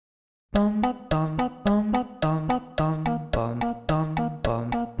Welcome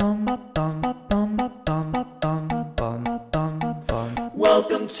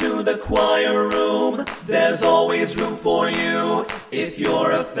to the choir room. There's always room for you. If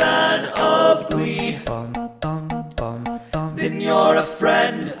you're a fan of Glee, then you're a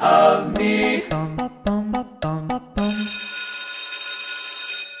friend of me.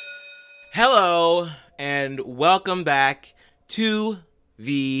 Hello, and welcome back to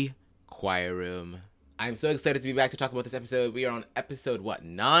the choir room. I'm so excited to be back to talk about this episode. We are on episode,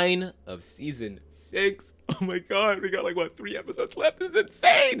 9 of season 6. Oh my god, we got 3 episodes left. This is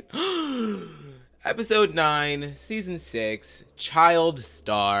insane! Episode 9, season 6, child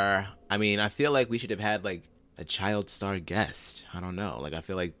star. I mean, I feel like we should have had a child star guest. I don't know. I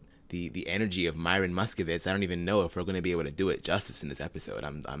feel like the energy of Myron Muscovitz, I don't even know if we're going to be able to do it justice in this episode.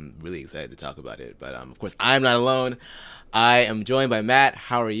 I'm really excited to talk about it. But of course, I'm not alone. I am joined by Matt.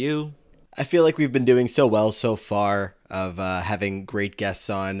 How are you? I feel like we've been doing so well so far of having great guests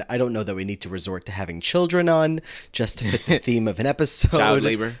on. I don't know that we need to resort to having children on just to fit the theme of an episode. Child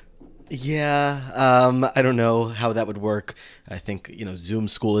labor. Yeah, I don't know how that would work. I think, Zoom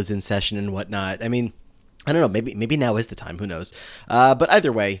school is in session and whatnot. I mean, I don't know, maybe now is the time, who knows. But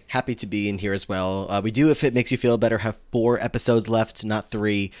either way, happy to be in here as well. We do, if it makes you feel better, have 4 episodes left, not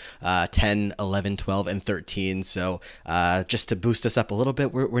 3, 10, 11, 12, and 13. So just to boost us up a little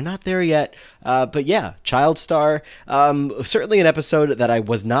bit, we're not there yet. But yeah, Child Star, certainly an episode that I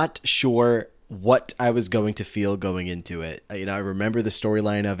was not sure what I was going to feel going into it. I remember the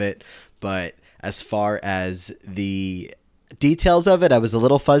storyline of it, but as far as the details of it, I was a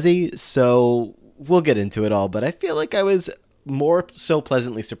little fuzzy, so we'll get into it all, but I feel like I was more so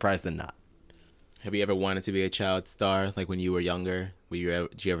pleasantly surprised than not. Have you ever wanted to be a child star, when you were younger?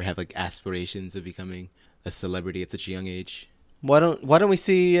 Did you ever have aspirations of becoming a celebrity at such a young age? Why don't we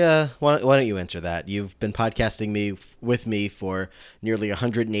see? Why don't you answer that? You've been podcasting with me for nearly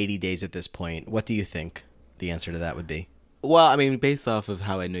 180 days at this point. What do you think the answer to that would be? Well, I mean, based off of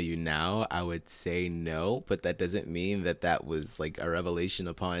how I know you now, I would say no, but that doesn't mean that was a revelation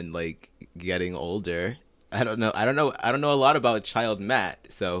upon getting older. I don't know a lot about child Matt,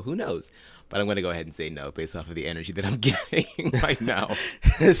 so who knows? But I'm going to go ahead and say no based off of the energy that I'm getting right now.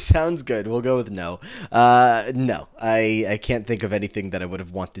 Sounds good. We'll go with no. No, I can't think of anything that I would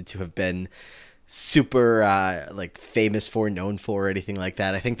have wanted to have been super famous for, known for, or anything like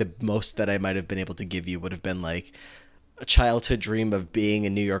that. I think the most that I might have been able to give you would have been a childhood dream of being a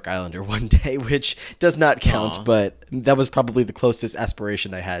New York Islander one day, which does not count. Aww. But that was probably the closest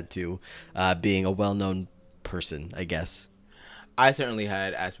aspiration I had to being a well-known person, I guess. I certainly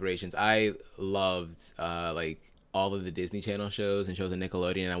had aspirations. I loved all of the Disney Channel shows and shows on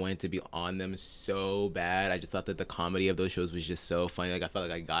Nickelodeon, and I wanted to be on them so bad. I just thought that the comedy of those shows was just so funny. I felt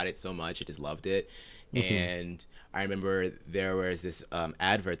like I got it so much. I just loved it. Mm-hmm. And I remember there was this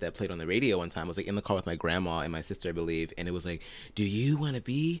advert that played on the radio one time. I was in the car with my grandma and my sister, I believe, and it was do you want to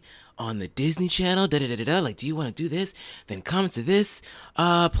be on the Disney Channel? Do you want to do this? Then come to this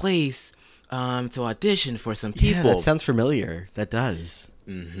place to audition for some people. Yeah, that sounds familiar. That does.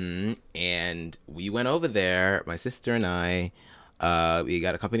 Mm-hmm. And we went over there, my sister and I. We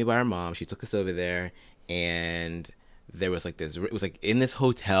got accompanied by our mom. She took us over there, and there was this. It was in this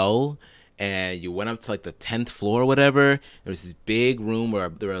hotel. And you went up to the 10th floor or whatever. There was this big room where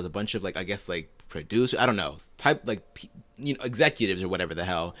there was a bunch of producers, I don't know, type executives or whatever the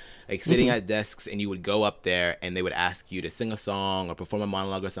hell, sitting at desks, and you would go up there and they would ask you to sing a song or perform a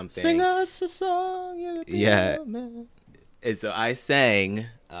monologue or something. Sing us a song. Yeah. And so I sang.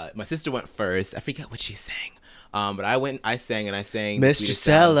 My sister went first. I forget what she sang. But I sang. Miss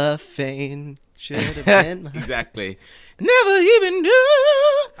Gisela Fane should have been mine. Exactly. Never even knew.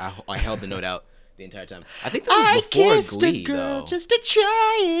 I held the note out the entire time. I think this was before kissed Glee, a girl though. just to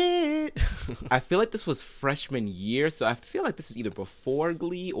try it. I feel like this was freshman year, so I feel like this was either before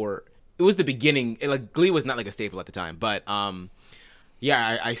Glee or it was the beginning. Glee was not a staple at the time, but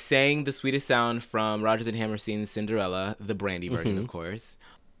yeah, I sang the sweetest sound from Rodgers and Hammerstein's Cinderella, the Brandy version, of course,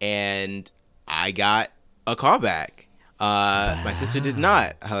 and I got a callback. My sister did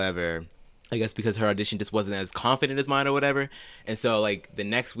not, however. I guess because her audition just wasn't as confident as mine or whatever. And so the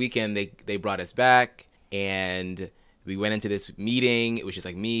next weekend they brought us back and we went into this meeting. It was just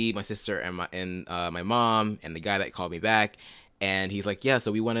me, my sister, and my mom and the guy that called me back. And he's yeah,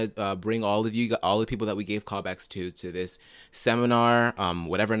 so we want to bring all the people that we gave callbacks to this seminar,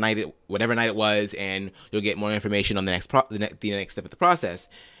 whatever night it was, and you'll get more information on the next step of the process.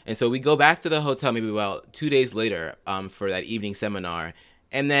 And so we go back to the hotel maybe about 2 days later for that evening seminar.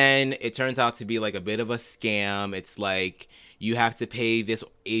 And then it turns out to be like a bit of a scam. It's like you have to pay this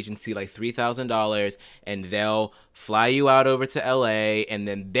agency like $3,000 and they'll fly you out over to LA, and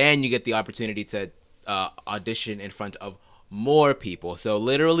then you get the opportunity to audition in front of more people. So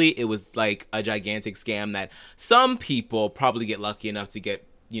literally it was like a gigantic scam that some people probably get lucky enough to get,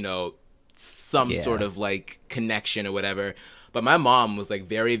 some sort of like connection or whatever. But my mom was like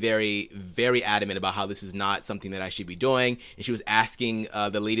very, very, very adamant about how this was not something that I should be doing. And she was asking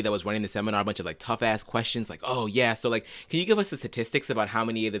the lady that was running the seminar a bunch of like tough ass questions like, oh yeah, so like, can you give us the statistics about how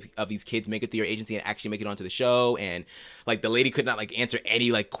many of these kids make it through your agency and actually make it onto the show? And like the lady could not like answer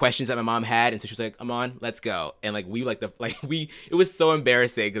any like questions that my mom had. And so she was like, Aman, let's go. And like it was so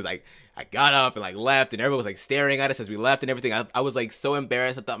embarrassing because like I got up and like left, and everyone was like staring at us as we left and everything. I was like so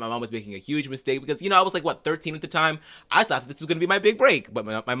embarrassed. I thought my mom was making a huge mistake because I was like 13 at the time. I thought this was gonna be my big break, but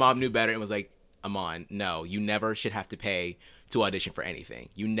my mom knew better and was like, Aman, no, you never should have to pay to audition for anything.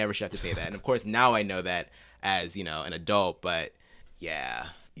 You never should have to pay that. And of course now I know that as an adult, but yeah.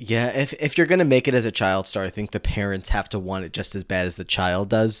 Yeah, if you're gonna make it as a child star, I think the parents have to want it just as bad as the child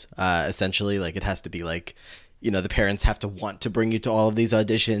does. Essentially, like it has to be like, the parents have to want to bring you to all of these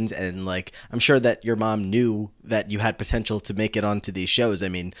auditions. And like, I'm sure that your mom knew that you had potential to make it onto these shows. I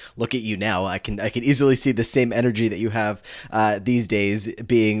mean, look at you now. I can easily see the same energy that you have these days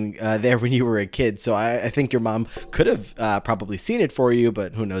being there when you were a kid. So I think your mom could have probably seen it for you,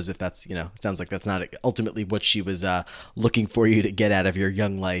 but who knows if that's, it sounds like that's not ultimately what she was looking for you to get out of your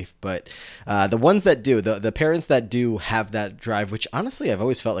young life. But the ones that do, the parents that do have that drive, which honestly I've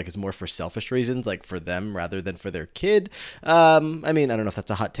always felt like is more for selfish reasons, like for them rather than for their kid. I mean, I don't know if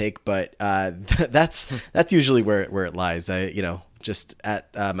that's a hot take, but that's usually where it lies. Just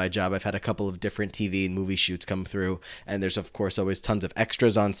at my job, I've had a couple of different TV and movie shoots come through, and there's of course always tons of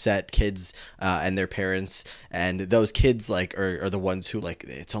extras on set, kids and their parents, and those kids like are the ones who like,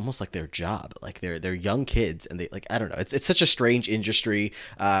 it's almost like their job, like they're young kids, and they like, I don't know, it's such a strange industry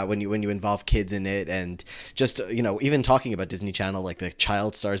when you involve kids in it. And just even talking about Disney Channel, like the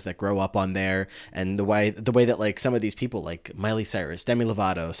child stars that grow up on there, and the way that like some of these people like Miley Cyrus, Demi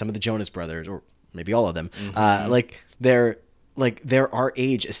Lovato, some of the Jonas Brothers, or maybe all of them, they're our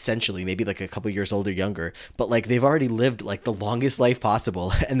age essentially, maybe like a couple years older, younger, but like they've already lived like the longest life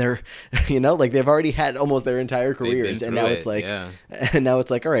possible, and they're like they've already had almost their entire careers, and now it's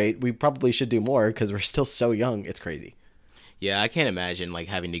like all right, we probably should do more because we're still so young. It's crazy. Yeah, I can't imagine like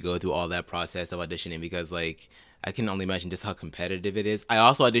having to go through all that process of auditioning, because like I can only imagine just how competitive it is. I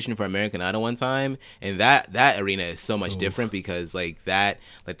also auditioned for American Idol one time, and that arena is so much different, because like that,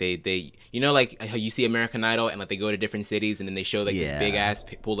 like they like how you see American Idol and like they go to different cities and then they show like this big ass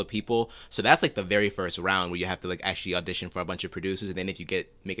pool of people. So that's like the very first round where you have to like actually audition for a bunch of producers, and then if you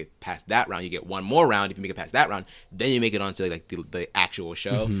make it past that round, you get one more round. If you make it past that round, then you make it onto like the actual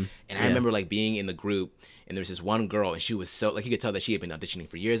show. Mm-hmm. And I remember like being in the group, and there was this one girl, and she was so like, you could tell that she had been auditioning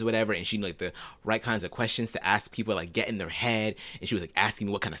for years or whatever, and she knew like the right kinds of questions to ask people, like get in their head. And she was like asking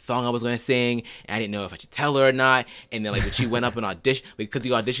me what kind of song I was going to sing, and I didn't know if I should tell her or not. And then like when she went up and auditioned, because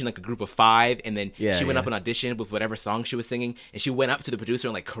you auditioned like a group of 5, and then she went up and auditioned with whatever song she was singing, and she went up to the producer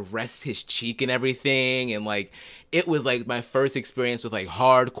and like caressed his cheek and everything. And like it was like my first experience with like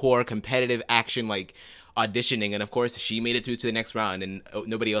hardcore competitive action, like auditioning. And of course she made it through to the next round, and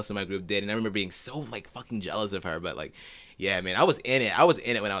nobody else in my group did. And I remember being so like fucking jealous of her. But like, yeah, man, I was in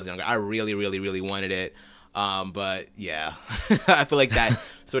it when I was younger. I really, really, really wanted it. But yeah, I feel like that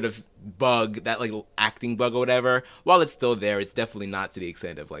sort of bug, that like acting bug or whatever, while it's still there, it's definitely not to the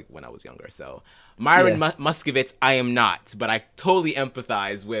extent of like when I was younger. So Myron Muskovitz, I am not, but I totally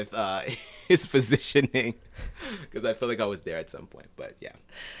empathize with his positioning, because I feel like I was there at some point. But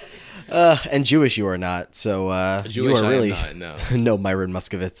yeah. And Jewish you are not, so Jewish, you are really I am not, no. No Myron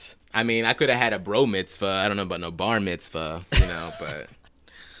Muskovitz. I mean, I could have had a bro mitzvah. I don't know about no bar mitzvah, but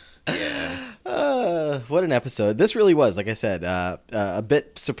yeah. What an episode. This really was, like I said, a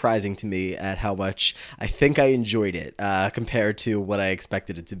bit surprising to me at how much I think I enjoyed it compared to what I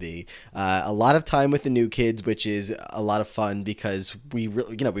expected it to be. A lot of time with the new kids, which is a lot of fun, because we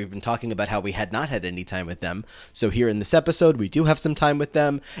really, we've been talking about how we had not had any time with them. So here in this episode, we do have some time with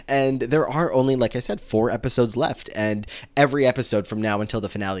them, and there are only, like I said, 4 episodes left, and every episode from now until the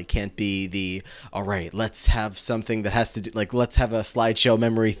finale can't be all right, let's have something that has to do, like, let's have a slideshow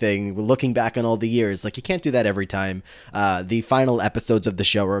memory thing, looking back on all the years. Like, you can't do that every time. The final episodes of the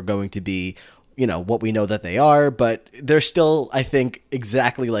show are going to be, what we know that they are, but there's still, I think,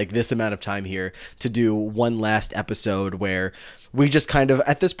 exactly like this amount of time here to do one last episode where we just kind of,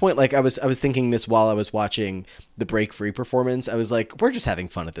 at this point, like I was thinking this while I was watching the Break Free performance. I was like, we're just having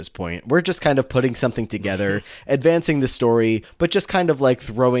fun at this point. We're just kind of putting something together, advancing the story, but just kind of like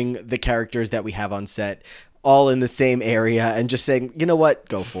throwing the characters that we have on set all in the same area and just saying, you know what,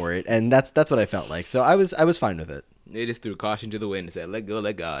 go for it. And that's what I felt like. So I was fine with it. They just threw caution to the wind and said, let go,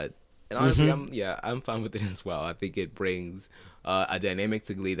 let God. And honestly, I'm fine with it as well. I think it brings a dynamic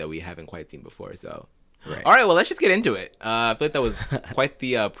to Glee that we haven't quite seen before. So, Right. All right, well, let's just get into it. I feel like that was quite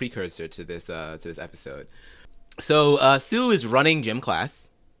the precursor to this episode. So Sue is running gym class.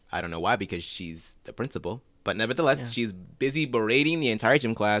 I don't know why, because she's the principal, but nevertheless, she's busy berating the entire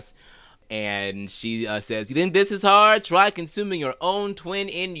gym class. And she says, "You think this is hard? Try consuming your own twin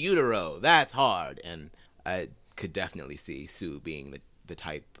in utero. That's hard." And I could definitely see Sue being the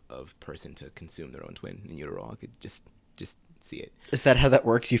type of person to consume their own twin in utero. I could just see it. Is that how that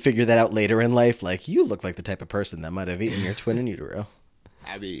works? You figure that out later in life? Like, you look like the type of person that might have eaten your twin in utero.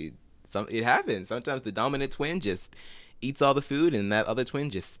 I mean, it happens. Sometimes the dominant twin just eats all the food and that other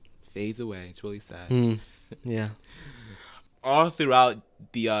twin just fades away. It's really sad. Yeah. All throughout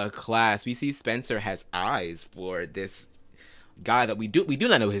the class, we see Spencer has eyes for this guy that we do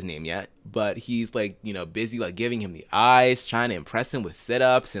not know his name yet, but he's like, busy like giving him the eyes, trying to impress him with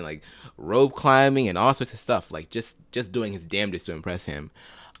sit-ups and like rope climbing and all sorts of stuff, like just doing his damnedest to impress him.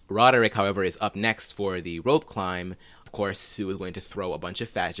 Roderick, however, is up next for the rope climb. Of course, Sue is going to throw a bunch of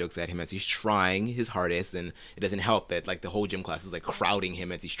fat jokes at him as he's trying his hardest, and it doesn't help that like the whole gym class is like crowding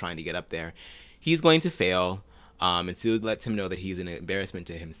him as he's trying to get up there. He's going to fail, and Sue lets him know that he's an embarrassment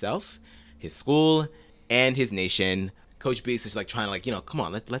to himself, his school, and his nation. Coach Beast is like trying to like, come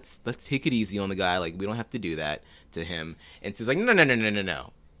on, let's take it easy on the guy. Like, we don't have to do that to him. And Sue's like,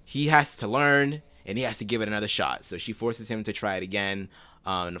 no. He has to learn and he has to give it another shot. So she forces him to try it again.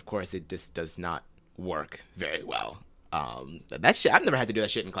 And of course it just does not work very well. That shit, I've never had to do that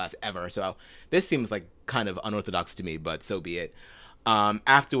shit in class ever. So this seems like kind of unorthodox to me, but so be it.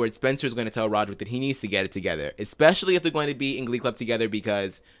 Afterwards, Spencer's going to tell Roderick that he needs to get it together, especially if they're going to be in Glee Club together,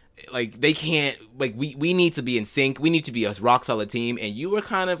 because like they can't, like we need to be in sync. We need to be a rock solid team, and you were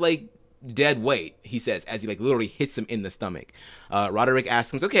kind of like dead weight, he says, as he like literally hits him in the stomach. Roderick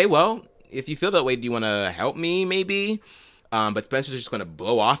asks him, okay, well, if you feel that way, do you want to help me maybe? But Spencer's just going to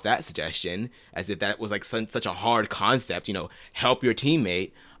blow off that suggestion as if that was like such a hard concept, help your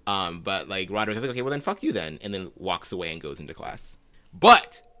teammate. But like Roderick's like, okay, well then fuck you then, and then walks away and goes into class.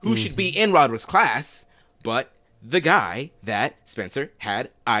 But who should be in Roderick's class but the guy that Spencer had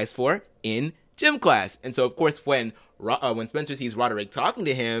eyes for in gym class? And so, of course, when Spencer sees Roderick talking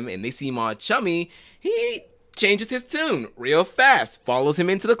to him and they seem all chummy, he changes his tune real fast, follows him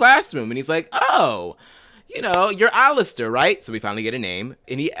into the classroom, and he's like, oh, you're Alistair, right? So we finally get a name.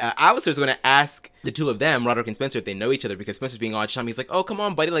 And Alistair's going to ask the two of them, Roderick and Spencer, if they know each other, because Spencer's being all chummy. He's like, oh, come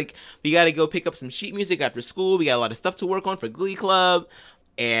on, buddy. Like, we got to go pick up some sheet music after school. We got a lot of stuff to work on for Glee Club.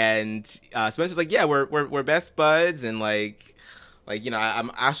 And Spencer's like, yeah, we're best buds. And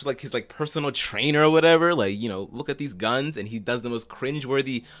I'm actually like his like personal trainer or whatever. Like, look at these guns. And he does the most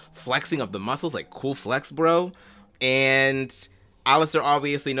cringeworthy flexing of the muscles. Like, cool flex, bro. And Alistair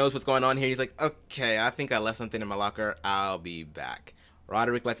obviously knows what's going on here. He's like, okay, I think I left something in my locker. I'll be back.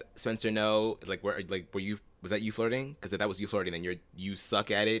 Roderick lets Spencer know, was that you flirting? Because if that was you flirting, then you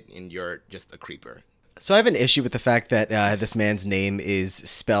suck at it and you're just a creeper. So I have an issue with the fact that this man's name is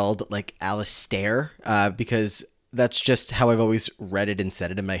spelled like Alistair, because that's just how I've always read it and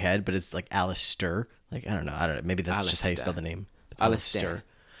said it in my head, but it's like Alistair. Like, I don't know. Maybe that's just how you spell the name. Alistair.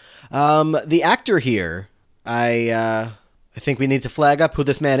 The actor here, I think we need to flag up who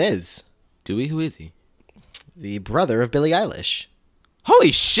this man is. Do we? Who is he? The brother of Billie Eilish.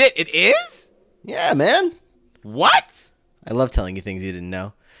 Holy shit, it is? Yeah, man. What? I love telling you things you didn't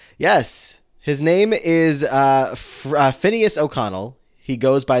know. Yes. His name is Phineas O'Connell. He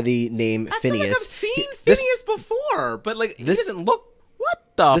goes by the name Phineas. I've seen Phineas before, but he doesn't look... What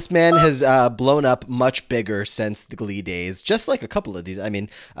the This man has blown up much bigger since the Glee days, just like a couple of these. I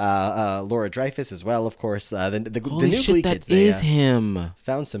mean, Laura Dreyfus as well, of course. The new shit, Glee that kids, they is him.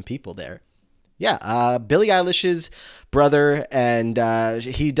 found some people there. Yeah, Billie Eilish's brother, and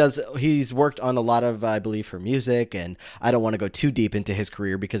he's worked on a lot of, I believe, her music, and I don't want to go too deep into his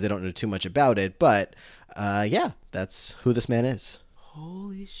career because I don't know too much about it, but yeah, that's who this man is.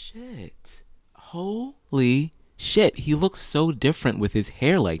 Holy shit. Holy shit, he looks so different with his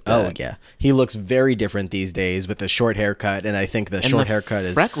hair like that. Oh, yeah. He looks very different these days with the short haircut, and I think the short haircut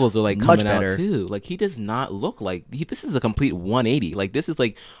is freckles are like much coming better. out too. Like, he does not look like... this is a complete 180. Like, this is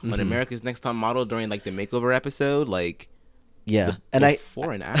like when America's Next Top Model during like the makeover episode. Like, Yeah, and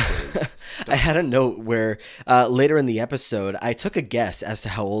Before and after. I had a note where later in the episode, I took a guess as to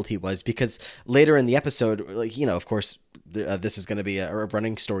how old he was because later in the episode, like of course, this is going to be a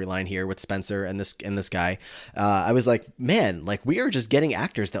running storyline here with Spencer and this guy. I was like, man, like we are just getting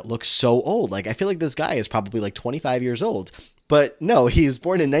actors that look so old. Like I feel like this guy is probably like 25 years old. But no, he was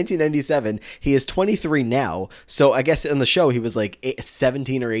born in 1997. He is 23 now. So I guess in the show he was like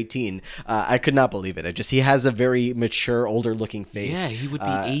 17 or 18. I could not believe it. He has a very mature, older looking face. Yeah, he would be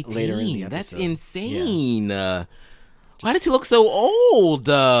 18. Later in the episode. That's insane. Yeah. Why does he look so old?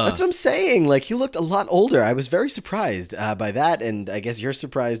 That's what I'm saying. Like, he looked a lot older. I was very surprised by that, and I guess you're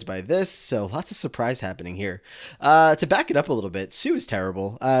surprised by this, so lots of surprise happening here. To back it up a little bit, Sue is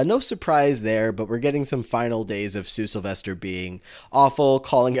terrible. No surprise there, but we're getting some final days of Sue Sylvester being awful,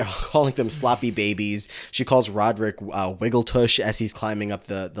 calling them sloppy babies. She calls Roderick Wiggletush as he's climbing up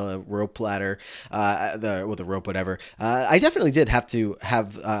the rope ladder, the rope, whatever. I definitely did have to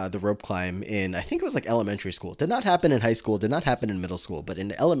have the rope climb in, I think it was like elementary school. It did not happen in high school, did not happen in middle school, but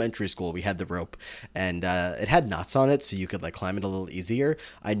in elementary school we had the rope, and it had knots on it, so you could like climb it a little easier.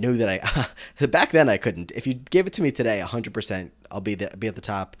 I knew that back then I couldn't. If you gave it to me today, 100%, I'll be at the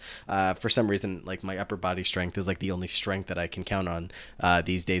top. For some reason, like my upper body strength is like the only strength that I can count on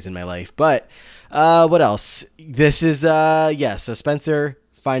these days in my life. But what else? This is so Spencer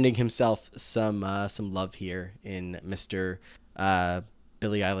finding himself some love here in Mr.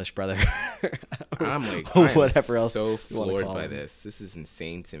 Billie Eilish brother. I'm like, whatever else. So floored by this. This is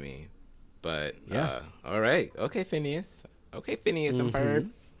insane to me. But yeah. All right. Okay, Phineas. I'm heard.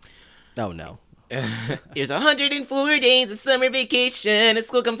 Oh no. There's 104 days of summer vacation, and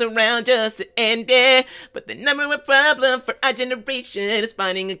school comes around just to end it. But the number one problem for our generation is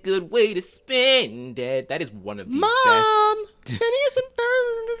finding a good way to spend it. That is one of the best. Phineas and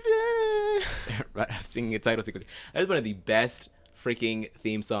Ferb. Right, I'm singing a title sequence. That is one of the best freaking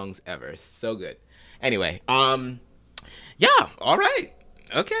theme songs ever. So good. Anyway, yeah, all right.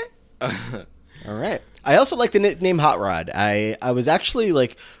 Okay. All right. I also like the nickname Hot Rod. I was actually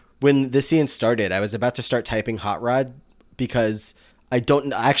like, when the scene started, I was about to start typing Hot Rod because I don't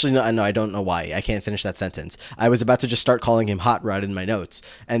know why. I can't finish that sentence. I was about to just start calling him Hot Rod in my notes.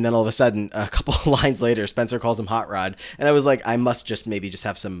 And then all of a sudden, a couple of lines later, Spencer calls him Hot Rod. And I was like, I must just maybe just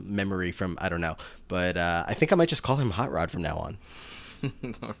have some memory from, I don't know. But I think I might just call him Hot Rod from now on.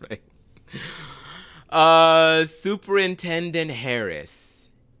 All right. Superintendent Harris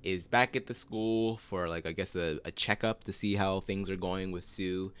is back at the school for, like, I guess a checkup to see how things are going with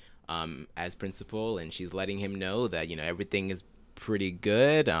Sue as principal. And she's letting him know that, everything is pretty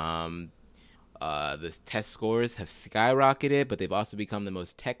good. The test scores have skyrocketed, but they've also become the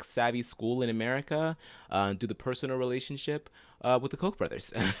most tech-savvy school in America due to the personal relationship with the Koch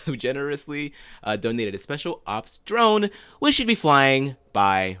brothers, who generously donated a special ops drone, which should be flying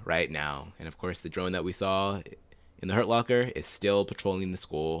by right now. And of course, the drone that we saw in the Hurt Locker is still patrolling the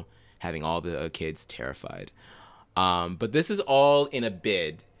school, having all the kids terrified. But this is all in a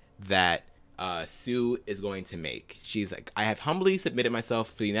bid that Sue is going to make. She's like, I have humbly submitted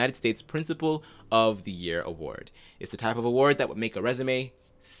myself to the United States Principal of the Year award. It's the type of award that would make a resume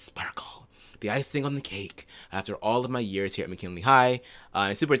sparkle. The icing on the cake after all of my years here at McKinley High.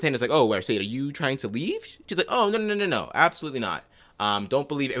 And Superintendent's like, oh, wait, so are you trying to leave? She's like, oh, no, absolutely not. Don't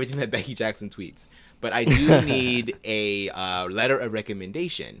believe everything that Becky Jackson tweets. But I do need a letter of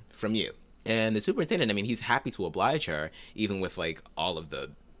recommendation from you. And the superintendent, I mean, he's happy to oblige her, even with like all of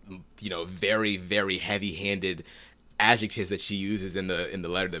the very, very heavy-handed adjectives that she uses in the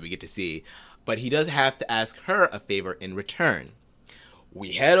letter that we get to see. But he does have to ask her a favor in return.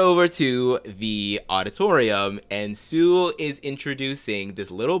 We head over to the auditorium, and Sue is introducing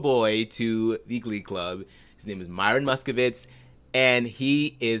this little boy to the Glee Club. His name is Myron Muscovitz, and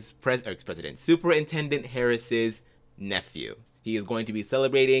he is Superintendent Harris's nephew. He is going to be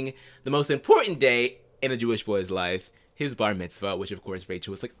celebrating the most important day in a Jewish boy's life, his bar mitzvah, which of course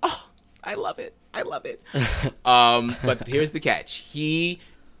Rachel was like, oh, I love it. But here's the catch. He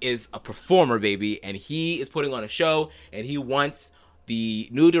is a performer, baby, and he is putting on a show, and he wants the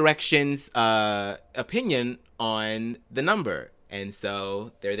New Direction's opinion on the number. And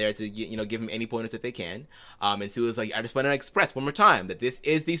so they're there to, give him any pointers that they can. And Sue is like, I just want to express one more time that this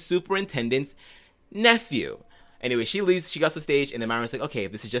is the superintendent's nephew. Anyway, she leaves, she goes to stage, and then Myron's like, okay,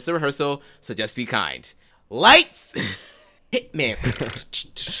 this is just a rehearsal, so just be kind. Lights! Hitman.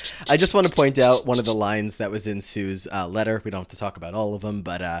 I just want to point out one of the lines that was in Sue's letter. We don't have to talk about all of them,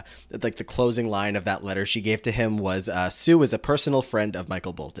 but like the closing line of that letter she gave to him was, Sue is a personal friend of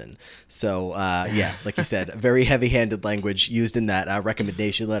Michael Bolton. So yeah, like you said, very heavy-handed language used in that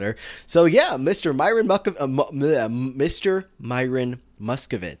recommendation letter. So yeah, Mr. Myron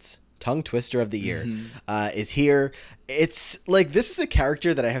Muskovitz, tongue twister of the year, is here. It's like, this is a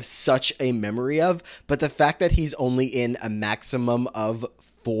character that I have such a memory of, but the fact that he's only in a maximum of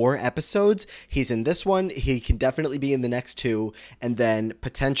 4 episodes, he's in this one, he can definitely be in the next 2, and then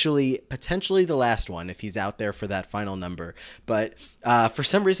potentially the last one if he's out there for that final number. But for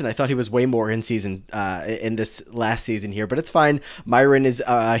some reason I thought he was way more in this last season here, but it's fine. Myron is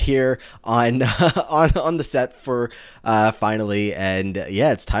here on on the set for finally, and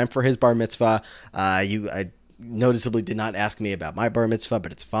yeah, it's time for his bar mitzvah. I noticeably did not ask me about my bar mitzvah,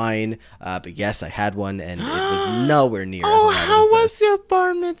 but it's fine. But yes, I had one, and it was nowhere near as elaborate how as was this. your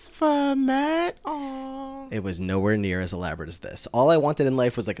bar mitzvah, Matt? Oh, It was nowhere near as elaborate as this. All I wanted in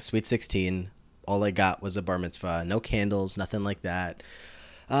life was like a sweet 16. All I got was a bar mitzvah. No candles, nothing like that.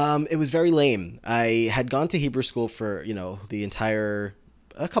 It was very lame. I had gone to Hebrew school for,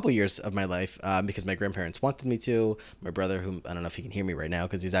 a couple years of my life because my grandparents wanted me to. My brother, whom I don't know if he can hear me right now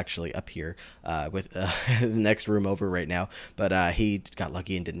because he's actually up here with the next room over right now, but he got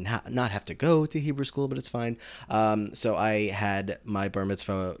lucky and didn't not have to go to Hebrew school, but it's fine. So I had my bar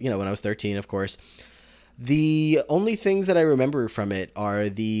mitzvah, when I was 13, of course. The only things that I remember from it are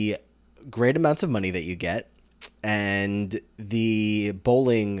the great amounts of money that you get, and the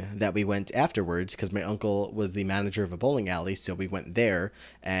bowling that we went afterwards, because my uncle was the manager of a bowling alley, so we went there,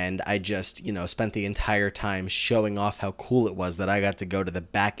 and I just, spent the entire time showing off how cool it was that I got to go to the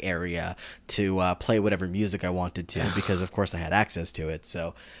back area to play whatever music I wanted to, because of course I had access to it.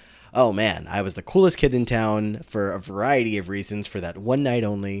 So, oh man, I was the coolest kid in town for a variety of reasons for that one night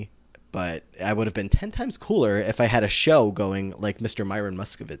only. But I would have been 10 times cooler if I had a show going like Mr. Myron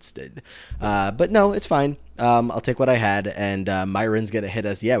Muskovitz did. But no, it's fine. I'll take what I had. And Myron's going to hit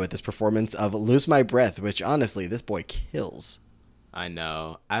us, with this performance of Lose My Breath, which honestly, this boy kills. I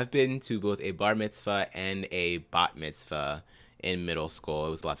know. I've been to both a bar mitzvah and a bat mitzvah in middle school. It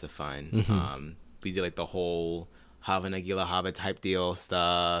was lots of fun. Mm-hmm. We did like the whole Hava Nagila Hava type deal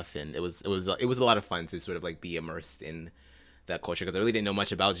stuff. And it was a lot of fun to sort of like be immersed in that culture, because I really didn't know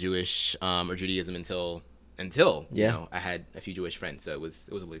much about Jewish or Judaism until I had a few Jewish friends, so it was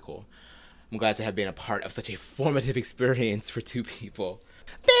really cool. I'm glad to have been a part of such a formative experience for 2 people.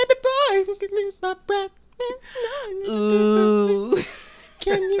 Baby boy, you can lose my breath. Ooh.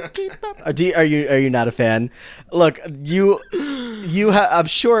 Can you keep up? Are you not a fan? Look, I'm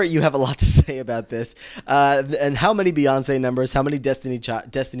sure you have a lot to say about this. And how many Beyonce numbers, how many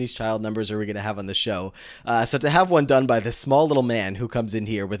Destiny's Child numbers are we going to have on the show? So to have one done by this small little man who comes in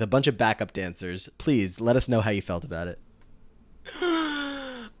here with a bunch of backup dancers, please let us know how you felt about it.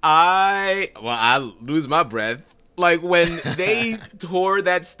 I lose my breath. Like when they tore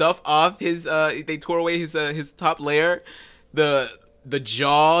that stuff off they tore away his top layer, the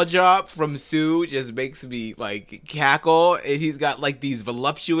jaw drop from Sue just makes me like cackle, and he's got like these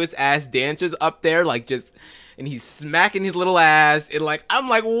voluptuous ass dancers up there and he's smacking his little ass, and like I'm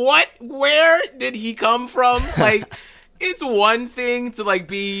like, what? Where did he come from? Like, it's one thing to like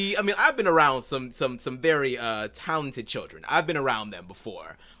be. I mean, I've been around some very talented children. I've been around them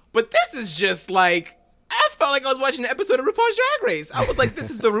before, but this is just like. I felt like I was watching an episode of RuPaul's Drag Race. I was like,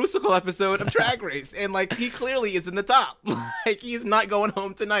 this is the Rusical episode of Drag Race. And, like, he clearly is in the top. Like, he's not going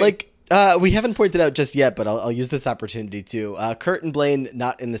home tonight. Like, we haven't pointed out just yet, but I'll use this opportunity to. Kurt and Blaine,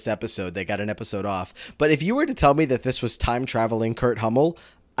 not in this episode. They got an episode off. But if you were to tell me that this was time-traveling Kurt Hummel,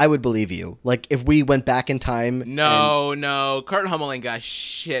 I would believe you. Like, if we went back in time... No. Kurt Hummel ain't got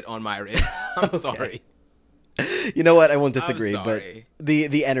shit on my wrist. I'm sorry. You know what? I won't disagree, but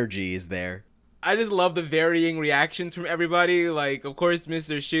the energy is there. I just love the varying reactions from everybody. Like, of course,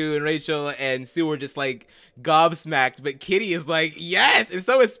 Mr. Shu and Rachel and Sue were just, like, gobsmacked. But Kitty is like, yes! And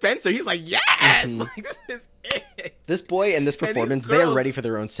so is Spencer. He's like, yes! Mm-hmm. Like, this is it. This boy and this performance, they are ready for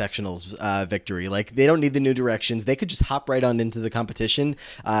their own sectionals victory. Like, they don't need the new directions. They could just hop right on into the competition.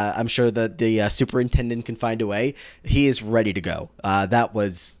 I'm sure that the superintendent can find a way. He is ready to go. That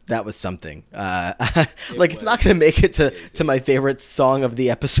was something. It's not going to make it to my favorite song of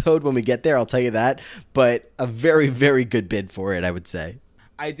the episode when we get there, I'll tell you that. But a very, very good bid for it, I would say.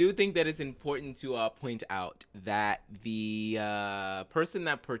 I do think that it's important to point out that the person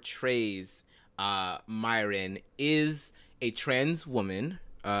that portrays Myron is a trans woman.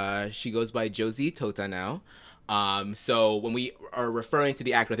 She goes by Josie Tota now. So when we are referring to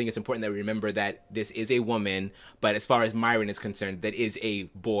the actor, I think it's important that we remember that this is a woman, but as far as Myron is concerned, that is a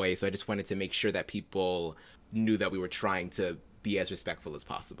boy. So I just wanted to make sure that people knew that we were trying to be as respectful as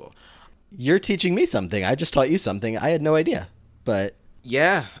possible. You're teaching me something. I just taught you something. I had no idea. But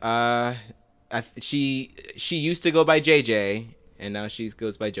yeah, she used to go by JJ, and now she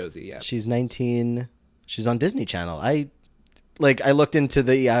goes by Josie. Yeah, she's 19. She's on Disney Channel. I looked into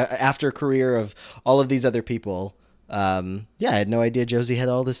the after career of all of these other people. I had no idea Josie had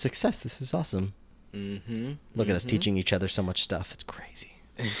all this success. This is awesome. Look at us teaching each other so much stuff. It's crazy.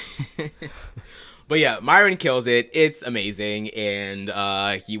 But yeah, Myron kills it. It's amazing, and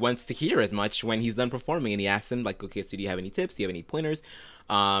he wants to hear as much when he's done performing. And he asks them, like, okay, so do you have any tips? Do you have any pointers?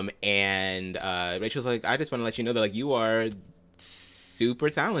 And Rachel's like, I just want to let you know that, like, you are super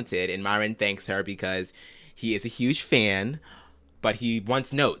talented. And Myron thanks her because he is a huge fan, but he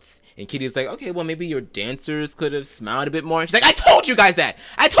wants notes. And Kitty's like, okay, well, maybe your dancers could have smiled a bit more. And she's like, I told you guys that.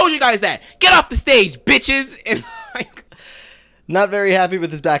 Get off the stage, bitches. And like, not very happy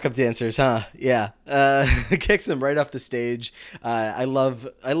with his backup dancers, huh? Yeah. Kicks them right off the stage. I love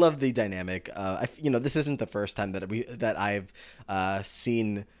the dynamic. This isn't the first time that I've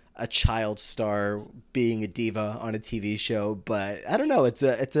seen a child star being a diva on a TV show, but I don't know. It's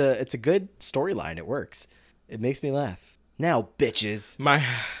a good storyline. It works. It makes me laugh. Now, bitches.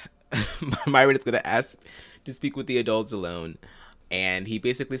 Myron is going to ask to speak with the adults alone. And he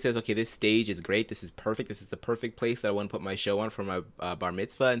basically says, okay, this stage is great. This is perfect. This is the perfect place that I want to put my show on for my bar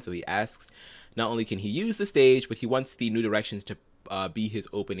mitzvah. And so he asks, not only can he use the stage, but he wants the New Directions to be his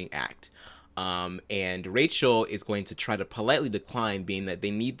opening act. And Rachel is going to try to politely decline, being that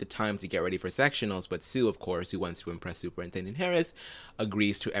they need the time to get ready for sectionals. But Sue, of course, who wants to impress Superintendent Harris,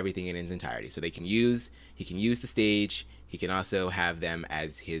 agrees to everything in its entirety. So he can use the stage. He can also have them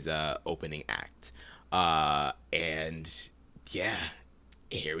as his opening act. And yeah,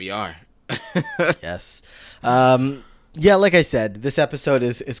 here we are. Yes. Like I said, this episode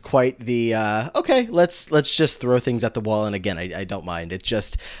is quite the okay, let's just throw things at the wall. And again, I don't mind. It's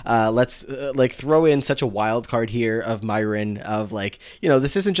just let's throw in such a wild card here of Myron, of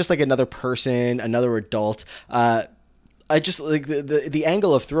this isn't just like another person, another adult. I just like the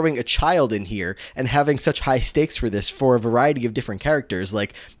angle of throwing a child in here and having such high stakes for this, for a variety of different characters.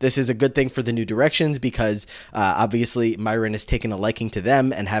 Like, this is a good thing for the New Directions because obviously Myron has taken a liking to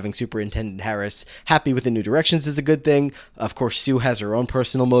them, and having Superintendent Harris happy with the New Directions is a good thing. Of course, Sue has her own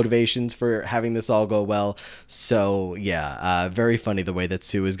personal motivations for having this all go well. So yeah, very funny the way that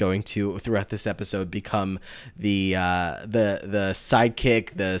Sue is going to, throughout this episode, become the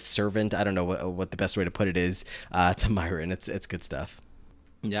sidekick, the servant. I don't know what the best way to put it is to Myron. It's good stuff.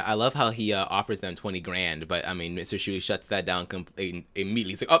 Yeah, I love how he offers them $20,000, but I mean, Mr. Shu shuts that down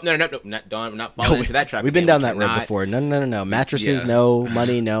immediately. He's like, "Oh no, I'm not falling into that trap." We've been down that road before. No. Mattresses, no.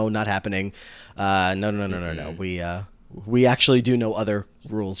 Money, no. Not happening. No. We actually do know other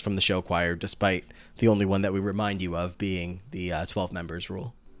rules from the show choir, despite the only one that we remind you of being the 12 members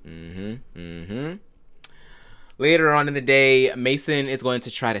rule. Later on in the day, Mason is going to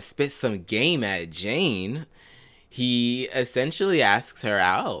try to spit some game at Jane. He essentially asks her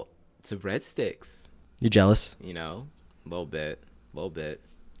out to breadsticks. You jealous? A little bit.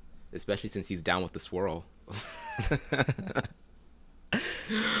 Especially since he's down with the swirl.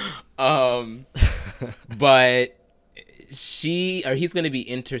 But he's going to be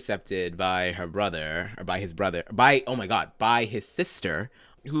intercepted by by his sister,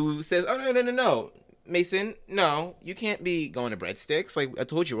 who says, "Oh, no. Mason, no, you can't be going to breadsticks. Like, I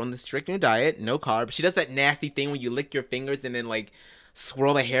told you, we're on the strict new diet, no carbs." She does that nasty thing where you lick your fingers and then, like,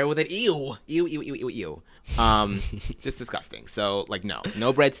 swirl the hair with it. Ew. It's just disgusting. So, like, no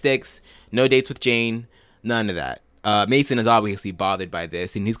breadsticks, no dates with Jane, none of that. Mason is obviously bothered by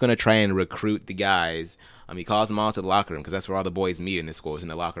this, and he's going to try and recruit the guys. He calls them all to the locker room, because that's where all the boys meet in the school, is in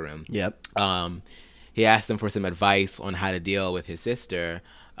the locker room. Yep. He asks them for some advice on how to deal with his sister.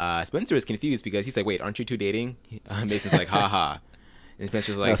 Spencer is confused because he's like, wait, aren't you two dating? Mason's like, ha. And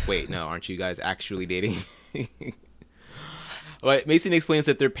Spencer's like, wait, no, aren't you guys actually dating? But Mason explains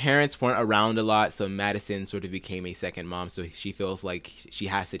that their parents weren't around a lot, so Madison sort of became a second mom, so she feels like she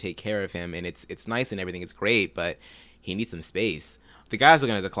has to take care of him, and it's nice and everything, it's great, but he needs some space. The guys are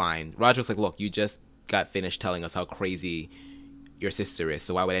going to decline. Roger's like, look, you just got finished telling us how crazy your sister is,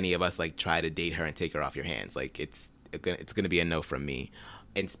 so why would any of us, like, try to date her and take her off your hands? Like, it's going to be a no from me.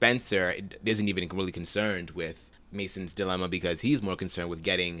 And Spencer isn't even really concerned with Mason's dilemma, because he's more concerned with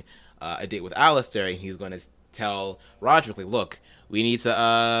getting a date with Alistair, and he's going to tell Roger, like, look, we need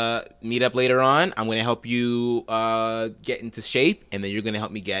to meet up later on. I'm going to help you get into shape, and then you're going to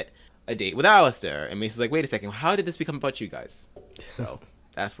help me get a date with Alistair. And Mason's like, wait a second, how did this become about you guys? So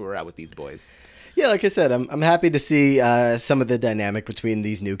that's where we're at with these boys. Yeah, like I said, I'm happy to see some of the dynamic between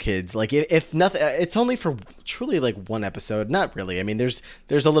these new kids. Like, if nothing, it's only for truly like one episode. Not really. I mean, there's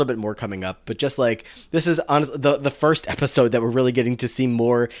a little bit more coming up, but just like this is honestly the first episode that we're really getting to see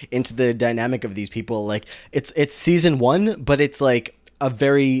more into the dynamic of these people. Like, it's season 1, but it's like a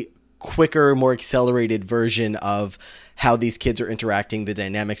very quicker, more accelerated version of how these kids are interacting, the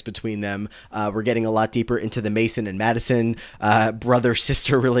dynamics between them. We're getting a lot deeper into the Mason and Madison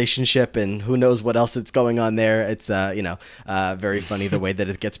brother-sister relationship, and who knows what else is going on there. It's, very funny the way that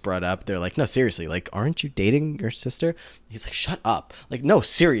it gets brought up. They're like, no, seriously, like, aren't you dating your sister? He's like, shut up. Like, no,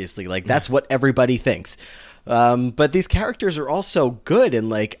 seriously, like, that's what everybody thinks. But these characters are also good, and,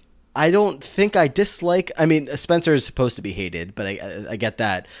 like, I don't think I dislike... I mean, Spencer is supposed to be hated, but I get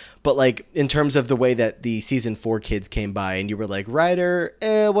that. But, like, in terms of the way that the season 4 kids came by and you were like, Ryder,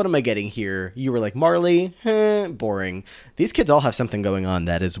 what am I getting here? You were like, Marley, boring. These kids all have something going on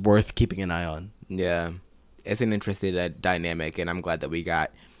that is worth keeping an eye on. Yeah. It's an interesting dynamic, and I'm glad that we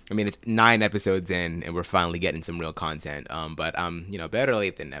got... I mean, it's 9 episodes in, and we're finally getting some real content. But better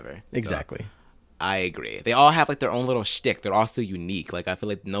late than never. Exactly. So. I agree. They all have like their own little shtick. They're all so unique. Like I feel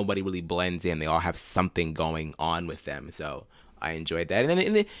like nobody really blends in. They all have something going on with them. So I enjoyed that.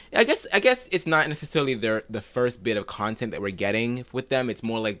 And I guess it's not necessarily the first bit of content that we're getting with them. It's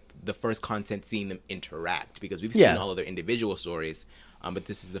more like the first content seeing them interact, because we've seen all of their individual stories. But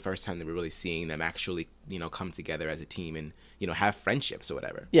this is the first time that we're really seeing them actually, come together as a team and, have friendships or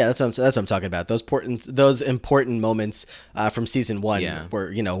whatever. Yeah, that's what I'm talking about. Those important moments from season 1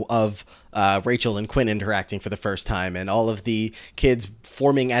 were, of Rachel and Quinn interacting for the first time, and all of the kids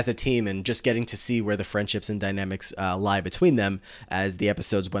forming as a team and just getting to see where the friendships and dynamics lie between them as the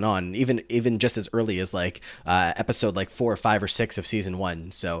episodes went on, even just as early as like episode like 4 or 5 or 6 of season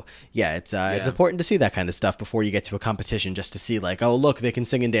 1. So yeah, it's important to see that kind of stuff before you get to a competition, just to see like, oh look, they can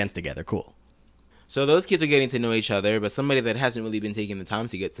sing and dance together. Cool. So those kids are getting to know each other, but somebody that hasn't really been taking the time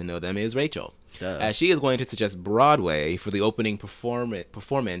to get to know them is Rachel. As she is going to suggest Broadway for the opening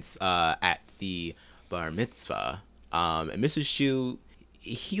performance at the bar mitzvah. And Mr. Shu,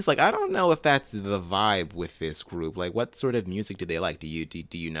 he's like, I don't know if that's the vibe with this group. Like, what sort of music do they like? Do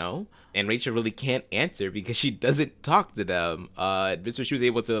you know? And Rachel really can't answer because she doesn't talk to them. Mr. Shu is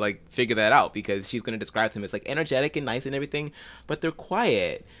able to like figure that out, because she's going to describe them as like energetic and nice and everything, but they're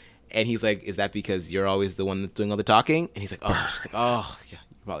quiet. And he's like, is that because you're always the one that's doing all the talking? And he's like, oh, she's like, oh, yeah,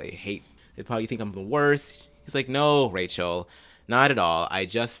 they probably think I'm the worst. He's like, no, Rachel, not at all. I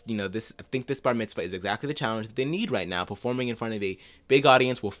just, I think this bar mitzvah is exactly the challenge that they need right now. Performing in front of a big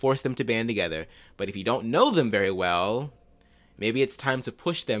audience will force them to band together. But if you don't know them very well, maybe it's time to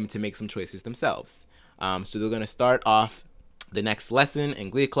push them to make some choices themselves. So they're going to start off the next lesson in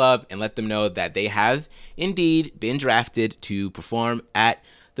Glee Club and let them know that they have indeed been drafted to perform at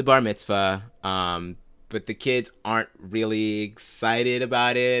the bar mitzvah, but the kids aren't really excited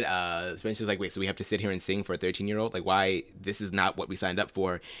about it. Spencer's like, wait, so we have to sit here and sing for a 13-year-old? Like, why? This is not what we signed up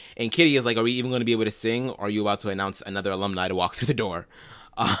for. And Kitty is like, are we even going to be able to sing, or are you about to announce another alumni to walk through the door?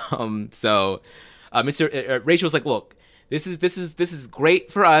 Rachel's like, look, this is great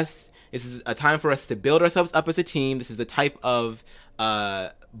for us. This is a time for us to build ourselves up as a team. This is the type of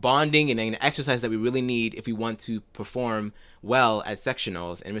bonding and an exercise that we really need if we want to perform well at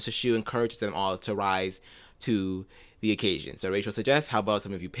sectionals. And Mr. Shu encourages them all to rise to the occasion. So Rachel suggests, how about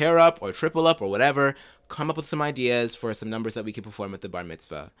some of you pair up or triple up or whatever, come up with some ideas for some numbers that we can perform at the bar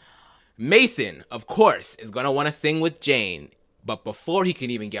mitzvah. Mason, of course, is going to want to sing with Jane, but before he can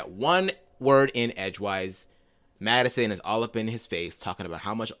even get one word in edgewise, Madison is all up in his face talking about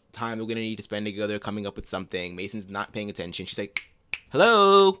how much time we're going to need to spend together coming up with something. Mason's not paying attention. She's like,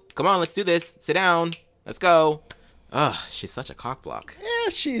 hello, come on, let's do this. Sit down. Let's go. Ugh, she's such a cockblock. Yeah,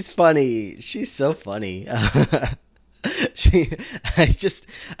 she's funny. She's so funny.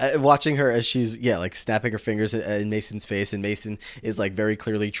 Watching her as she's like snapping her fingers in Mason's face, and Mason is like very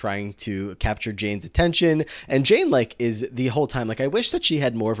clearly trying to capture Jane's attention, and Jane like is the whole time like, I wish that she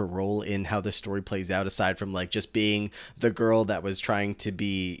had more of a role in how the story plays out, aside from like just being the girl that was trying to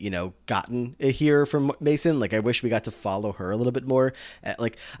be gotten here from Mason. Like, I wish we got to follow her a little bit more.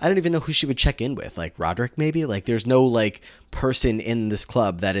 Like, I don't even know who she would check in with, like Roderick maybe. Like, there's no like person in this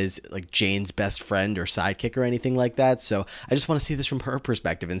club that is like Jane's best friend or sidekick or anything like that. So I just want to see this from her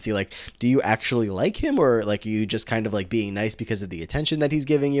perspective and see like, do you actually like him, or like, are you just kind of like being nice because of the attention that he's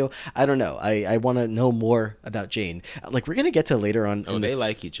giving you? I don't know. I want to know more about Jane. Like, we're gonna get to later on. Oh, they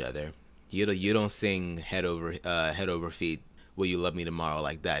like each other. You don't sing head over feet, will you love me tomorrow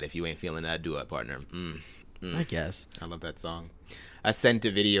like that if you ain't feeling that. Do it, partner. I guess. I love that song. I sent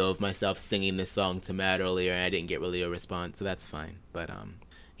a video of myself singing this song to Matt earlier, and I didn't get really a response, so that's fine. But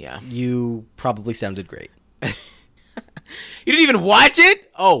yeah. You probably sounded great. You didn't even watch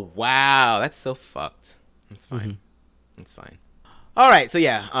it? Oh wow, that's so fucked. That's fine. Mm-hmm. That's fine. All right, so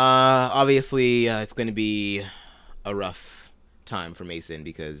yeah, obviously it's going to be a rough time for Mason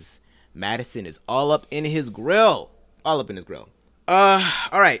because Madison is all up in his grill. All up in his grill. All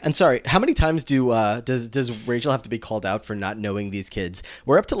right. And sorry, how many times does Rachel have to be called out for not knowing these kids?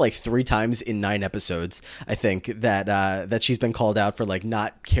 We're up to like 3 times in 9 episodes, I think, that she's been called out for like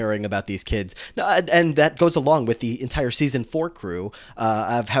not caring about these kids. No, and that goes along with the entire season 4 crew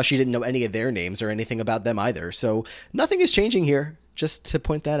of how she didn't know any of their names or anything about them either. So nothing is changing here. Just to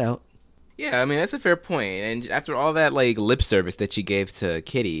point that out. Yeah, I mean, that's a fair point. And after all that, like, lip service that she gave to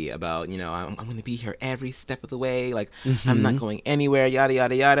Kitty about, you know, I'm going to be here every step of the way. Like, I'm not going anywhere, yada,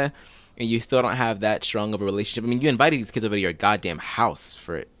 yada, yada. And you still don't have that strong of a relationship. I mean, you invited these kids over to your goddamn house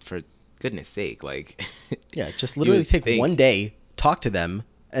for goodness sake. Like, yeah, just literally take one day, talk to them,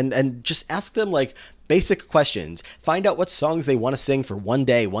 and just ask them, like, basic questions. Find out what songs they want to sing for one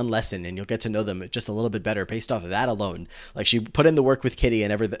day, one lesson, and you'll get to know them just a little bit better based off of that alone. Like, she put in the work with Kitty,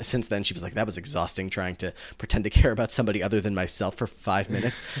 and since then she was like, that was exhausting trying to pretend to care about somebody other than myself for 5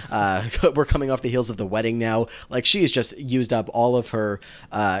 minutes. We're coming off the heels of the wedding now. Like, she's just used up all of her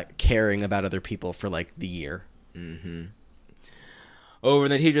caring about other people for like the year. Mm-hmm. Over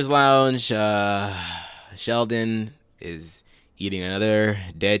in the teacher's lounge, Sheldon is eating another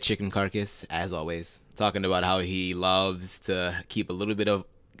dead chicken carcass, as always. Talking about how he loves to keep a little bit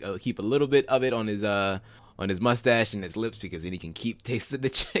of it on his mustache and his lips because then he can keep tasting the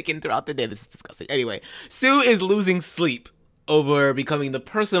chicken throughout the day. This is disgusting. Anyway, Sue is losing sleep over becoming the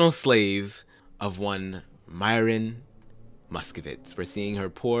personal slave of one Myron Muscovitz. We're seeing her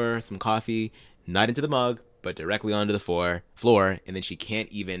pour some coffee, not into the mug, but directly onto the floor, and then she can't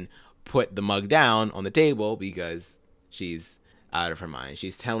even put the mug down on the table because she's out of her mind.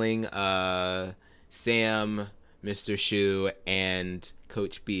 She's telling Sam, Mr. Shu, and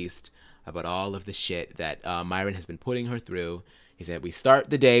Coach Beast about all of the shit that Myron has been putting her through. He said, we start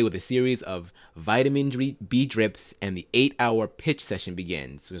the day with a series of vitamin B drips, and the 8-hour pitch session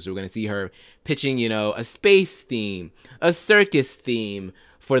begins. So we're going to see her pitching, you know, a space theme, a circus theme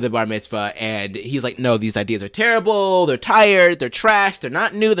for the bar mitzvah, and he's like, no, these ideas are terrible, they're tired, they're trash, they're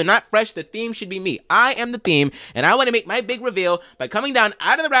not new, they're not fresh, the theme should be me. I am the theme, and I want to make my big reveal by coming down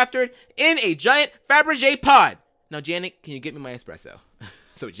out of the rafter in a giant Fabergé pod. Now, Janet, can you get me my espresso?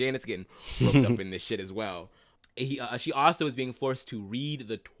 So Janet's getting roped up in this shit as well. She also is being forced to read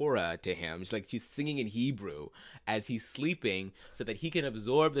the Torah to him. She's singing in Hebrew as he's sleeping so that he can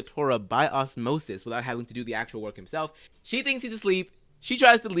absorb the Torah by osmosis without having to do the actual work himself. She thinks he's asleep. She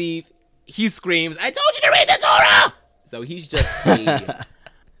tries to leave. He screams, I told you to read the Torah! So he's just a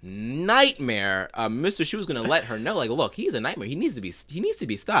nightmare. Mr. Shu is going to let her know, like, look, he's a nightmare. He needs to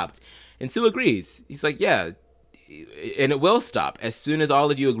be stopped. And Sue agrees. He's like, yeah, and it will stop as soon as all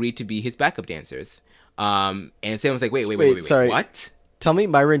of you agree to be his backup dancers. And Sam was like, wait, sorry. What? Tell me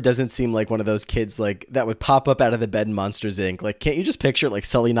Myron doesn't seem like one of those kids like that would pop up out of the bed in Monsters, Inc. Like, can't you just picture like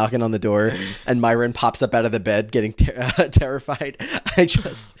Sully knocking on the door and Myron pops up out of the bed getting terrified?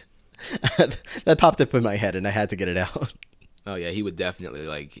 That popped up in my head and I had to get it out. Oh yeah, he would definitely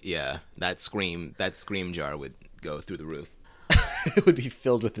that scream jar would go through the roof. It would be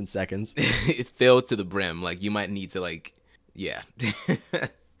filled within seconds. It filled to the brim. Like, you might need to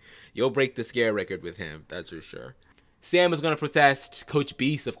you'll break the scare record with him, that's for sure. Sam is going to protest. Coach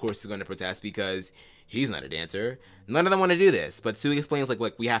Beast, of course, is going to protest because he's not a dancer. None of them want to do this. But Sue explains,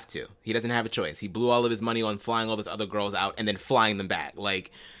 like, we have to. He doesn't have a choice. He blew all of his money on flying all those other girls out and then flying them back. Like,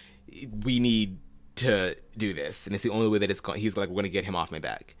 we need to do this. And it's the only way that he's like, we're going to get him off my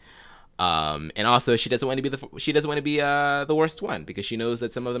back. And also, she doesn't want to be the worst one because she knows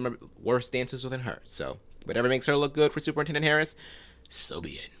that some of them are worse dancers than her. So whatever makes her look good for Superintendent Harris, so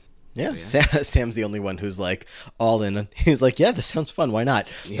be it. Yeah, Sam's the only one who's like all in. He's like, yeah, this sounds fun. Why not?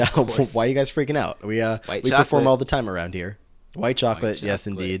 Yeah, why are you guys freaking out? We perform all the time around here. White chocolate, yes,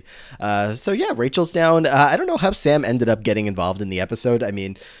 indeed. So yeah, Rachel's down. I don't know how Sam ended up getting involved in the episode. I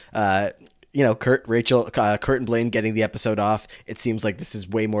mean, Kurt and Blaine getting the episode off. It seems like this is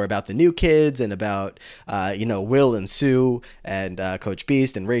way more about the new kids and about Will and Sue and Coach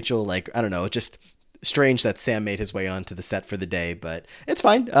Beast and Rachel. Like, I don't know, just strange that Sam made his way onto the set for the day, but it's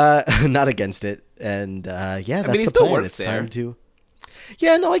fine. Not against it. And that's the plan. It's time to.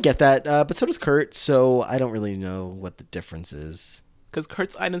 Yeah, no, I get that. But so does Kurt, so I don't really know what the difference is. Because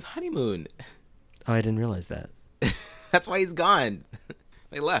Kurt's on his honeymoon. Oh, I didn't realize that. That's why he's gone.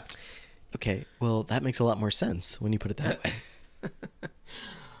 They left. Okay, well, that makes a lot more sense when you put it that way.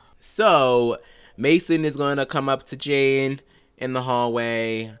 So Mason is going to come up to Jane in the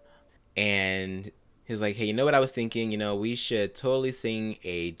hallway, and he's like, hey, you know what I was thinking? We should totally sing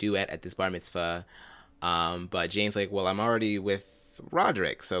a duet at this bar mitzvah. But Jane's like, well, I'm already with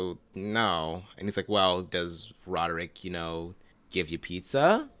Roderick, so no. And he's like, well, does Roderick, give you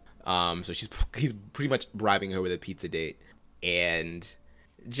pizza? So he's pretty much bribing her with a pizza date. And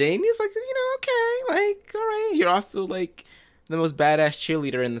Jane is like, okay, like, all right. You're also like the most badass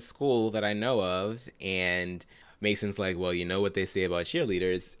cheerleader in the school that I know of. And Mason's like, well, you know what they say about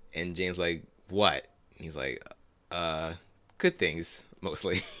cheerleaders? And Jane's like, what? He's like, good things,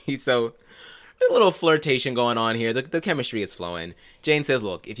 mostly. So a little flirtation going on here. The chemistry is flowing. Jane says,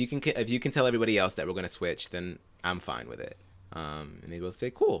 look, if you can tell everybody else that we're going to switch, then I'm fine with it. And they both say,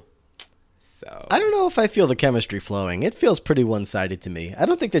 cool. So I don't know if I feel the chemistry flowing. It feels pretty one-sided to me. I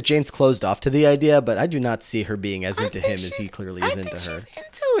don't think that Jane's closed off to the idea, but I do not see her being as into him as he clearly is into her. She's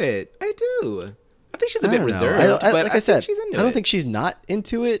into it. I do. I think she's a bit reserved. Like I said, she's into I don't it. think she's not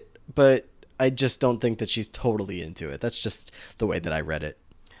into it, but I just don't think that she's totally into it. That's just the way that I read it.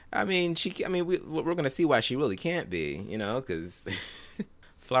 I mean, we're going to see why she really can't be, because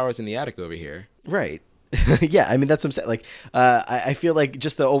flowers in the attic over here. Right. Yeah, I mean, that's what I'm saying. Like, I feel like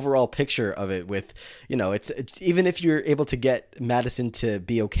just the overall picture of it with, it's even if you're able to get Madison to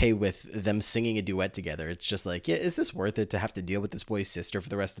be okay with them singing a duet together, it's just like, yeah, is this worth it to have to deal with this boy's sister for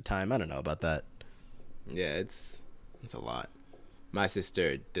the rest of the time? I don't know about that. Yeah, it's a lot. My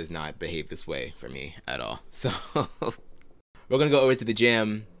sister does not behave this way for me at all. So we're going to go over to the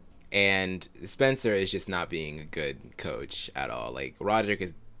gym. And Spencer is just not being a good coach at all. Like, Roderick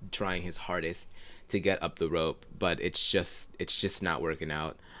is trying his hardest to get up the rope, but it's just not working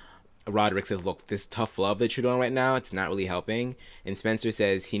out. Roderick says, look, this tough love that you're doing right now, it's not really helping. And Spencer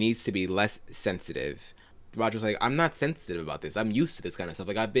says he needs to be less sensitive. Roderick's like, I'm not sensitive about this. I'm used to this kind of stuff.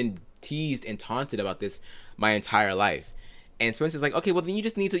 Like, I've been teased and taunted about this my entire life. And Spencer's like, okay, well, then you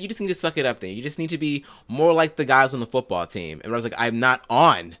just need to suck it up then. You just need to be more like the guys on the football team. And Roderick's like, I'm not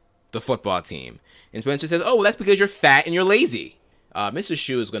on the football team. And Spencer says, oh, well, that's because you're fat and you're lazy. Mr.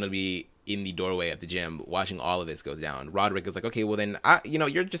 Shu is going to be in the doorway of the gym watching all of this goes down. Roderick is like, okay, well then,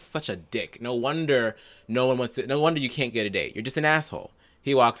 you're just such a dick. No wonder you can't get a date. You're just an asshole.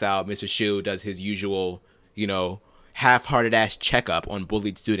 He walks out. Mr. Shu does his usual, half-hearted ass checkup on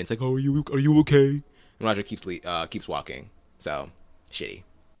bullied students. Like, oh, are you okay? And Roderick keeps walking. So, shitty.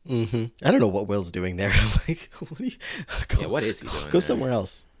 Mm-hmm. I don't know what Will's doing there. Like, what is he doing? Go somewhere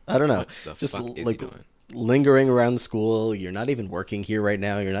else. I don't know. Just like lingering around school. You're not even working here right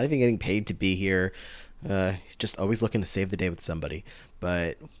now. You're not even getting paid to be here. He's just always looking to save the day with somebody.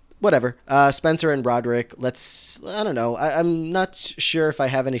 But whatever. Spencer and Roderick. I don't know. I'm not sure if I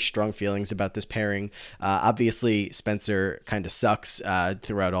have any strong feelings about this pairing. Obviously, Spencer kind of sucks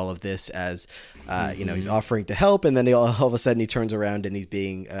throughout all of this as, he's offering to help. And then all of a sudden he turns around and he's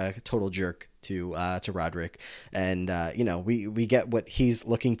being a total jerk to Roderick. And, we get what he's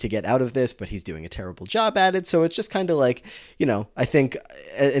looking to get out of this, but he's doing a terrible job at it. So it's just kind of like, I think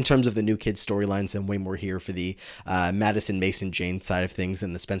in terms of the new kids storylines, I'm way more here for the Madison, Mason, Jane side of things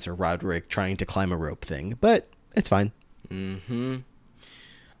than the Spencer Roderick trying to climb a rope thing. But it's fine. Mm-hmm.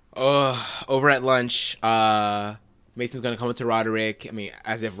 Over at lunch, Mason's going to come up to Roderick. I mean,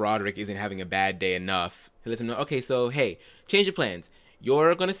 as if Roderick isn't having a bad day enough. He lets him know, okay, so, hey, change your plans.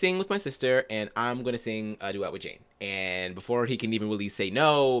 You're going to sing with my sister, and I'm going to sing a duet with Jane. And before he can even really say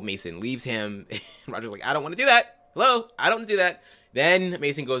no, Mason leaves him. Roderick's like, I don't want to do that. Hello? I don't want to do that. Then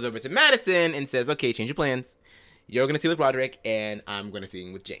Mason goes over to Madison and says, okay, change your plans. You're going to sing with Roderick, and I'm going to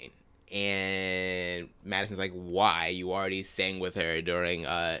sing with Jane. And Madison's like, why? You already sang with her during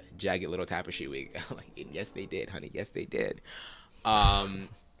Jagged Little Tapestry Week. I'm like, yes, they did, honey. Yes, they did. And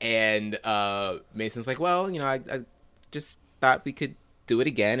Mason's like, well, I just thought we could do it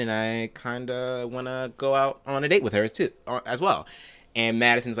again, and I kind of want to go out on a date with her as well. And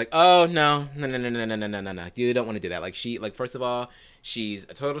Madison's like, oh, no. You don't want to do that. Like, first of all, she's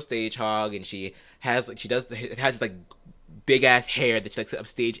a total stage hog, and she has big ass hair that she likes to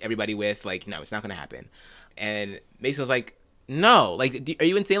upstage everybody with. Like, no, it's not gonna happen. And Mason's like, no, like, are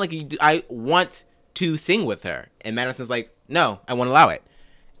you insane? Like, I want to sing with her. And Madison's like, no, I won't allow it.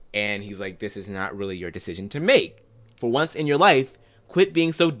 And he's like, this is not really your decision to make. For once in your life, quit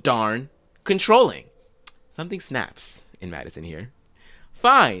being so darn controlling. Something snaps in Madison here.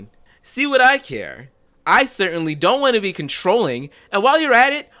 Fine, see what I care. I certainly don't want to be controlling. And while you're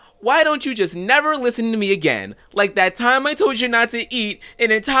at it, why don't you just never listen to me again? Like that time I told you not to eat an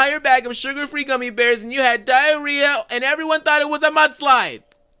entire bag of sugar-free gummy bears and you had diarrhea and everyone thought it was a mudslide.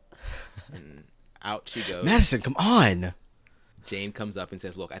 And out she goes. Madison, come on. Jane comes up and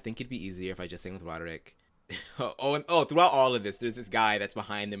says, "Look, I think it'd be easier if I just sang with Roderick." Throughout all of this, there's this guy that's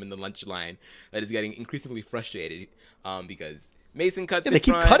behind them in the lunch line that is getting increasingly frustrated because Mason cuts in They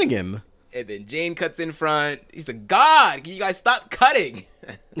keep front, cutting him. and then Jane cuts in front. He's like, "God, can you guys stop cutting?"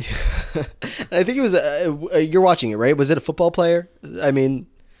 I think it was. You're watching it, right? Was it a football player? I mean,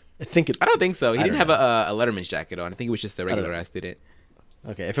 I think it. I don't think so. He didn't have know. a Letterman's jacket on. I think it was just a regular ass student.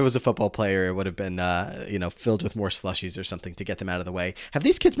 Okay, if it was a football player, it would have been, filled with more slushies or something to get them out of the way. Have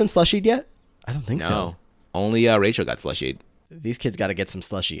these kids been slushied yet? I don't think so. No, only Rachel got slushied. These kids got to get some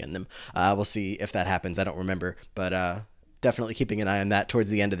slushy in them. We'll see if that happens. I don't remember, but definitely keeping an eye on that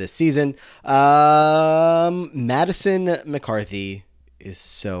towards the end of this season. Madison McCarthy is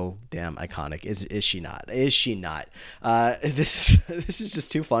so damn iconic. Is she not? Is she not? This is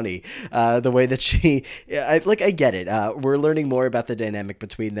just too funny. The way that I get it. We're learning more about the dynamic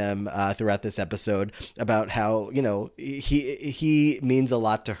between them throughout this episode, about how he means a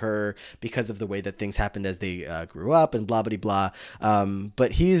lot to her because of the way that things happened as they grew up and blah blah blah.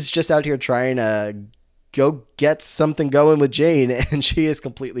 But he's just out here trying to go get something going with Jane, and she is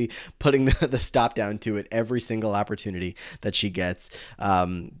completely putting the stop down to it every single opportunity that she gets.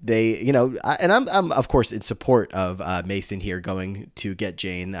 And I'm of course in support of Mason here going to get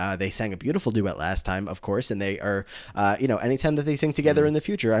Jane. They sang a beautiful duet last time, of course, and they are, anytime that they sing together in the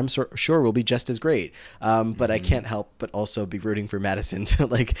future, I'm sure will be just as great. But I can't help but also be rooting for Madison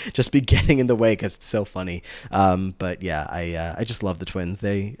to just be getting in the way because it's so funny. But yeah, I just love the twins.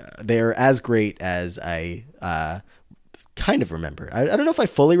 They're as great as I kind of remember. I don't know if I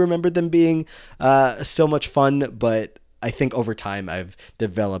fully remembered them being so much fun, but I think over time I've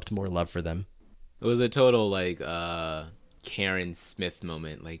developed more love for them. It was a total Karen Smith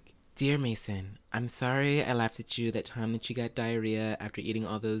moment. Like, "Dear Mason, I'm sorry I laughed at you that time that you got diarrhea after eating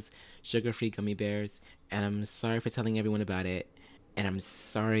all those sugar-free gummy bears, and I'm sorry for telling everyone about it, and I'm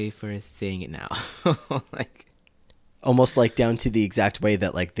sorry for saying it now." Almost down to the exact way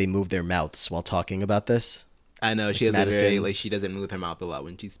that they move their mouths while talking about this. I know, she has Madison, she doesn't move her mouth a lot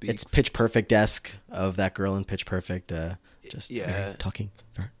when she speaks. It's Pitch Perfect-esque of that girl in Pitch Perfect, talking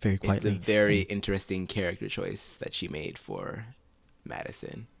very quietly. It's a very interesting character choice that she made for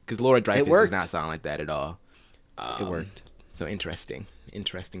Madison, because Laura Dreyfus does not sound like that at all. It worked. So interesting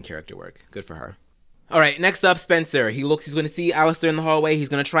character work. Good for her. All right, next up, Spencer. He's going to see Alistair in the hallway. He's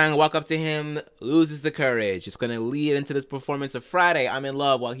going to try and walk up to him, loses the courage. It's going to lead into this performance of Friday, I'm in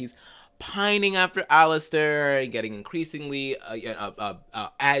Love, while he's pining after Alistair, getting increasingly,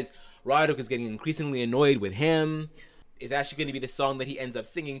 as Roderick is getting increasingly annoyed with him. It's actually going to be the song that he ends up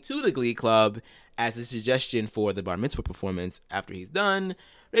singing to the Glee Club as a suggestion for the bar mitzvah performance after he's done.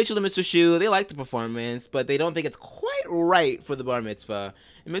 Rachel and Mr. Shu, they like the performance, but they don't think it's quite right for the bar mitzvah.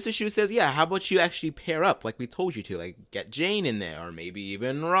 And Mr. Shu says, yeah, how about you actually pair up like we told you to? Get Jane in there, or maybe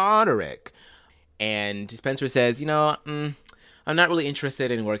even Roderick. And Spencer says, I'm not really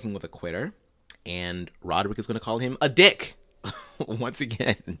interested in working with a quitter. And Roderick is going to call him a dick once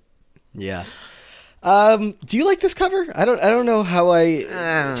again. Yeah. Do you like this cover? I don't know how I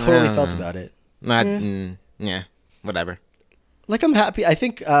totally felt about it. Yeah, whatever. I'm happy. I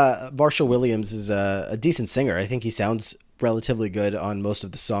think Marshall Williams is a decent singer. I think he sounds relatively good on most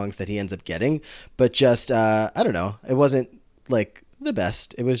of the songs that he ends up getting. But just, I don't know. It wasn't the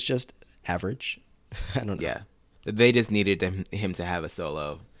best. It was just average. I don't know. Yeah. They just needed him to have a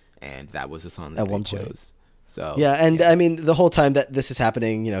solo, and that was the song that they chose. So yeah, and I mean, the whole time that this is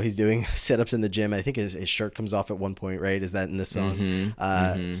happening, he's doing sit-ups in the gym. I think his shirt comes off at one point, right? Is that in this song?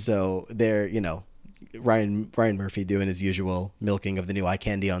 So they're, Ryan Murphy doing his usual milking of the new eye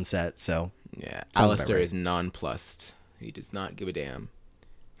candy on set. So yeah, Alistair is nonplussed. He does not give a damn.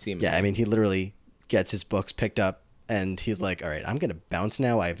 Yeah, I mean, he literally gets his books picked up, and he's like, "All right, I'm gonna bounce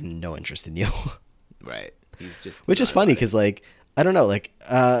now. I have no interest in you." Right. He's just, which is funny because I don't know,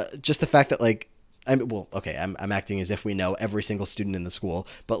 just the fact that I'm acting as if we know every single student in the school,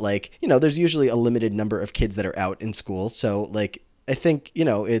 but there's usually a limited number of kids that are out in school, so I think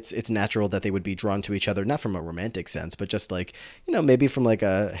it's natural that they would be drawn to each other, not from a romantic sense, but just maybe from a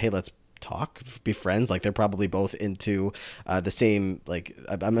hey, let's talk, be friends. They're probably both into the same.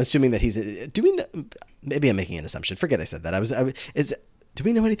 I'm assuming that he's. Do we know? Maybe I'm making an assumption. Forget I said that. Do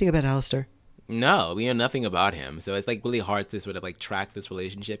we know anything about Alistair? No, we know nothing about him. So it's really hard to sort of track this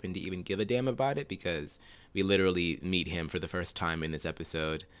relationship and to even give a damn about it, because we literally meet him for the first time in this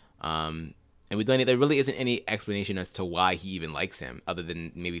episode. And there really isn't any explanation as to why he even likes him, other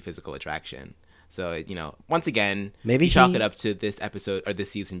than maybe physical attraction. So, once again, maybe chalk it up to this episode or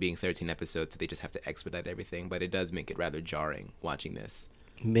this season being 13 episodes, so they just have to expedite everything. But it does make it rather jarring watching this.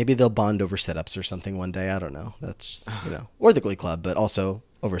 Maybe they'll bond over setups or something one day. I don't know. That's, or the Glee Club, but also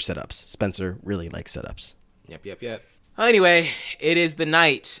over setups. Spencer really likes setups. Yep. Anyway, it is the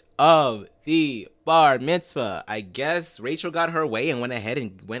night of the bar mitzvah. I guess Rachel got her way and went ahead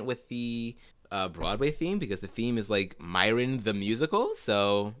and went with the Broadway theme because the theme is like Myron the musical.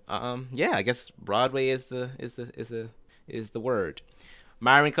 So, I guess Broadway is the word.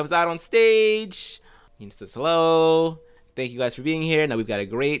 Myron comes out on stage. He says hello. Thank you guys for being here. Now we've got a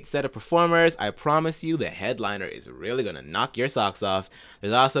great set of performers. I promise you the headliner is really going to knock your socks off.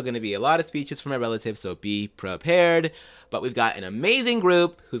 There's also going to be a lot of speeches from my relatives, so be prepared. But we've got an amazing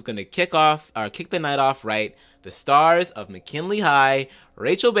group who's going to kick the night off right. The stars of McKinley High,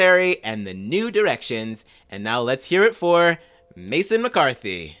 Rachel Berry, and the New Directions. And now let's hear it for Mason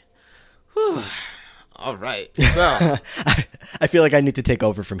McCarthy. Whew. All right. So I feel like I need to take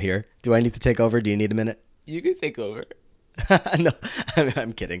over from here. Do I need to take over? Do you need a minute? You can take over. No,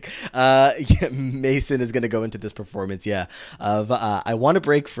 I'm kidding. Mason is going to go into this performance, of I Want to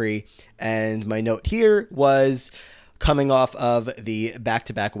Break Free. And my note here was coming off of the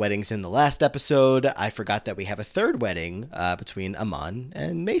back-to-back weddings in the last episode. I forgot that we have a third wedding between Aman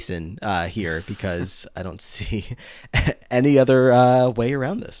and Mason here because I don't see any other way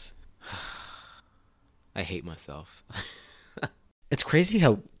around this. I hate myself. It's crazy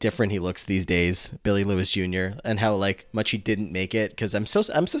how different he looks these days, Billy Lewis Jr., and how much he didn't make it. Because I'm so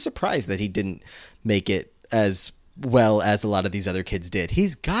surprised that he didn't make it as well as a lot of these other kids did.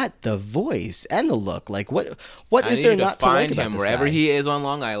 He's got the voice and the look. What is there not to like about him this wherever guy? he is on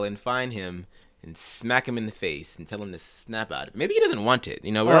Long Island? Find him and smack him in the face and tell him to snap out of it. Maybe he doesn't want it.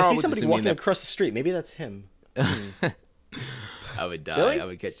 I see somebody walking across the street. Maybe that's him. I would die. Billy?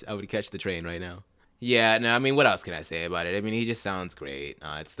 I would catch the train right now. Yeah, no, I mean, what else can I say about it? I mean, he just sounds great.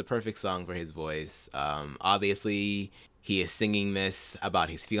 It's the perfect song for his voice. Obviously, he is singing this about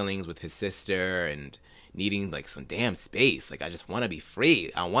his feelings with his sister and needing, some damn space. I just want to be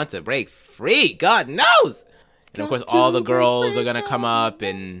free. I want to break free. God knows! And, of course, all the girls are going to come up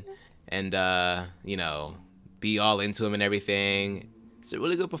and be all into him and everything. It's a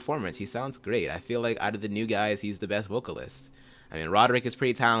really good performance. He sounds great. I feel like out of the new guys, he's the best vocalist. I mean, Roderick is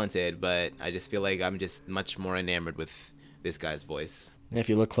pretty talented, but I just feel like I'm just much more enamored with this guy's voice. If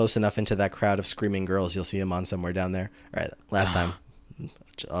you look close enough into that crowd of screaming girls, you'll see him on somewhere down there. All right, last time.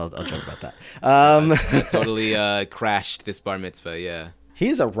 I'll joke about that. That totally crashed this bar mitzvah, yeah.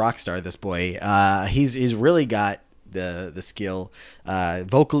 He's a rock star, this boy. He's really got the skill.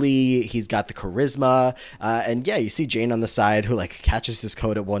 Vocally, he's got the charisma. And you see Jane on the side who catches his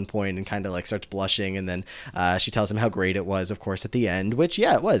coat at one point and kind of starts blushing. And then she tells him how great it was, of course, at the end, which,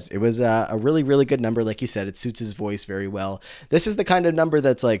 it was. It was a really, really good number. Like you said, it suits his voice very well. This is the kind of number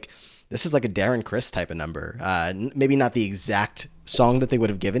that's this is like a Darren Criss type of number. Maybe not the exact song that they would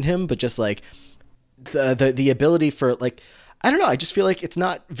have given him, but just the ability for I don't know. I just feel like it's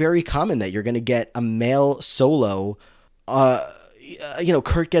not very common that you're going to get a male solo.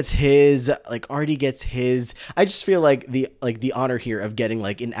 Kurt gets his, Artie gets his. I just feel like the honor here of getting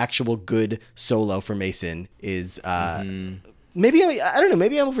an actual good solo for Mason is maybe I don't know.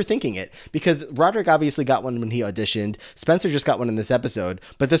 Maybe I'm overthinking it because Roderick obviously got one when he auditioned. Spencer just got one in this episode,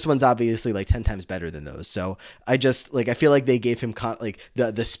 but this one's obviously 10 times better than those. So I just I feel like they gave him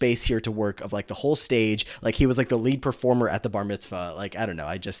the space here to work of the whole stage. He was the lead performer at the bar mitzvah. I don't know.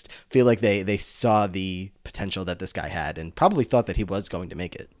 I just feel like they saw the potential that this guy had and probably thought that he was going to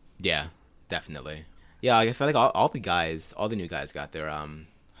make it. Yeah, definitely. Yeah, I feel like all the new guys got their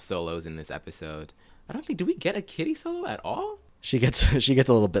solos in this episode. I don't think, do we get a Kitty solo at all? She gets a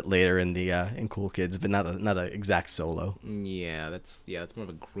little bit later in the in Cool Kids, but not a exact solo. Yeah, that's more of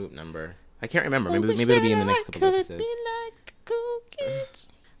a group number. I can't remember. Maybe it'll be in the next couple of episodes. Be like the Cool Kids,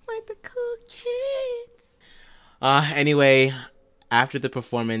 like the Cool Kids. Anyway, after the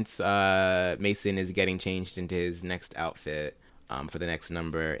performance, Mason is getting changed into his next outfit for the next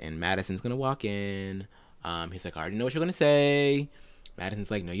number, and Madison's gonna walk in. He's like, I already know what you're gonna say.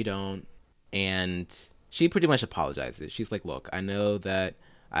 Madison's like, no, you don't. And she pretty much apologizes. She's like, look, I know that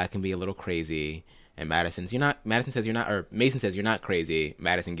I can be a little crazy. And Mason says you're not crazy.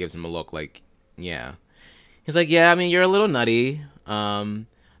 Madison gives him a look yeah. He's like, yeah, I mean, you're a little nutty.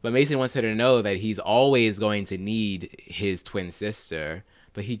 But Mason wants her to know that he's always going to need his twin sister,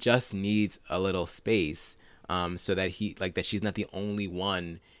 but he just needs a little space, so that that she's not the only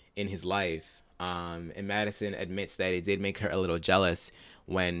one in his life. And Madison admits that it did make her a little jealous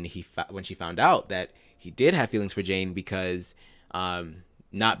when she found out that he did have feelings for Jane, because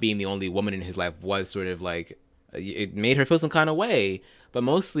not being the only woman in his life was sort of it made her feel some kind of way. But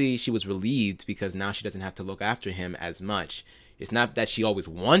mostly she was relieved because now she doesn't have to look after him as much. It's not that she always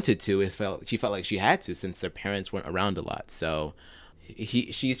wanted to. She felt like she had to since their parents weren't around a lot. So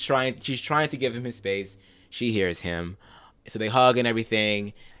she's trying to give him his space. She hears him. So they hug and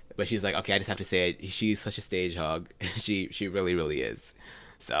everything. But she's like, okay, I just have to say it. She's such a stage hog. She really, really is.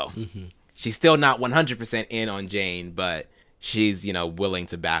 So she's still not 100% in on Jane, but she's, willing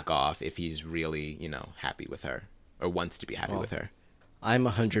to back off if he's really, happy with her or wants to be happy with her. I'm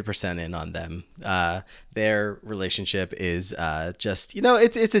 100% in on them. Their relationship is just,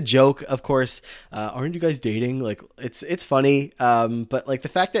 it's a joke, of course. Aren't you guys dating? Like, it's funny. But like the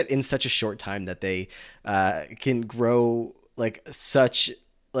fact that in such a short time that they can grow like such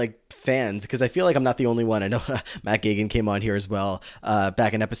like fans, because I feel like I'm not the only one. I know Matt Gagan came on here as well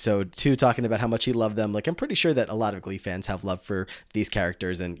back in episode 2 talking about how much he loved them. Like, I'm pretty sure that a lot of Glee fans have love for these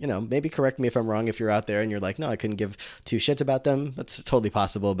characters, and maybe correct me if I'm wrong if you're out there and you're like, no, I couldn't give two shits about them. That's totally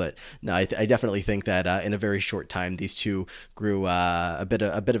possible, but no, I definitely think that in a very short time these two grew a bit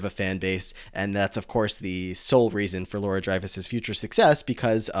of a fan base, and that's of course the sole reason for Laura Dreyfuss's future success,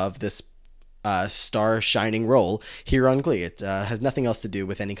 because of this star shining role here on Glee. It has nothing else to do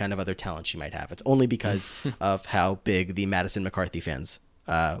with any kind of other talent she might have. It's only because of how big the Madison McCarthy fans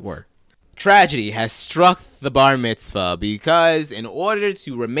were. Tragedy has struck the bar mitzvah because in order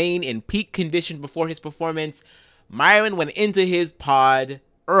to remain in peak condition before his performance, Myron went into his pod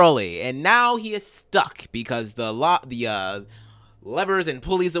early, and now he is stuck because the levers and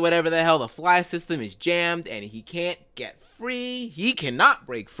pulleys or whatever the hell, the fly system is jammed and he can't get free. He cannot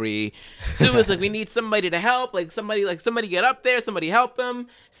break free. Sue is like, we need somebody to help. Somebody get up there. Somebody help him.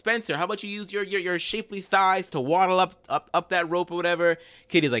 Spencer, how about you use your shapely thighs to waddle up that rope or whatever?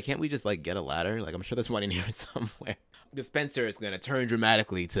 Kitty's like, can't we just get a ladder? I'm sure there's one in here somewhere. But Spencer is gonna turn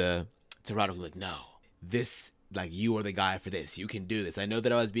dramatically to Roderick, like, no, this, you are the guy for this. You can do this. I know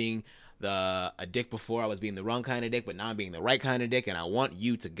that I was being a dick before. I was being the wrong kind of dick, but now I'm being the right kind of dick, and I want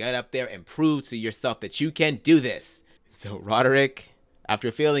you to get up there and prove to yourself that you can do this. So Roderick,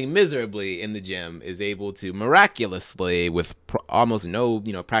 after failing miserably in the gym, is able to miraculously, with almost no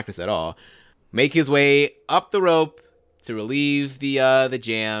practice at all, make his way up the rope to relieve the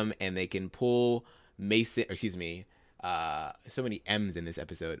jam, and they can pull so many M's in this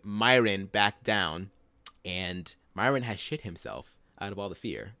episode, Myron back down, and Myron has shit himself out of all the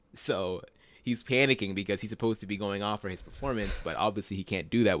fear. So he's panicking because he's supposed to be going off for his performance, but obviously he can't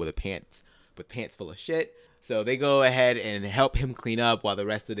do that with pants full of shit. So they go ahead and help him clean up while the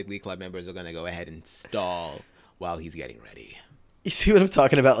rest of the Glee Club members are going to go ahead and stall while he's getting ready. You see what I'm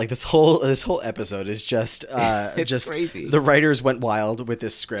talking about? This whole episode is just just crazy. The writers went wild with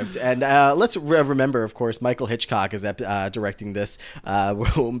this script, and let's remember, of course, Michael Hitchcock is directing this.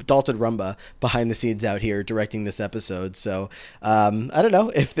 Dalton Rumba behind the scenes out here directing this episode. So I don't know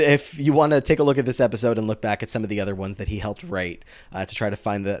if you want to take a look at this episode and look back at some of the other ones that he helped write to try to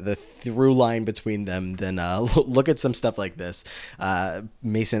find the through line between them. Then look at some stuff like this.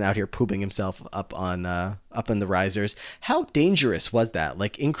 Mason out here pooping himself up in the risers. How dangerous was that?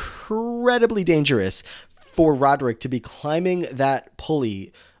 Incredibly dangerous for Roderick to be climbing that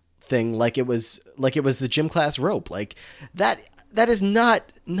pulley thing like it was the gym class rope. That is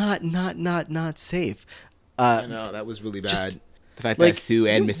not safe. I know, that was really bad. The fact that Sue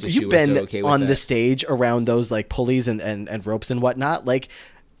and Mr. Shu were so okay with on that. The stage around those pulleys and ropes and whatnot.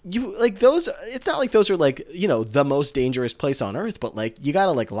 Those, it's not like those are the most dangerous place on earth, but you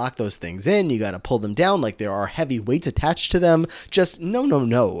gotta lock those things in, you gotta pull them down, there are heavy weights attached to them. Just no.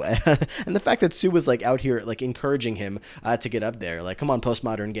 And the fact that Sue was out here encouraging him to get up there, come on,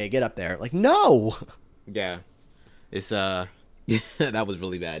 postmodern gay, get up there, no. Yeah, it's that was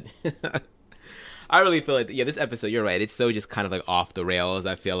really bad. I really feel this episode, you're right, it's so just kind of off the rails.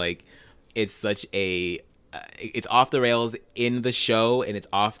 I feel like it's such a it's off the rails in the show, and it's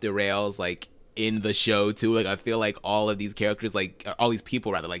off the rails in the show too. I feel like all of these characters, all these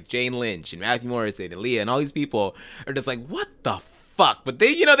people rather, Jane Lynch and Matthew Morrison and Leah and all these people are just what the fuck? But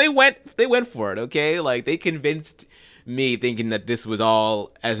they went for it, okay? They convinced me thinking that this was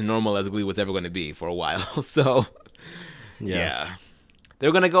all as normal as Glee was ever going to be for a while. So yeah.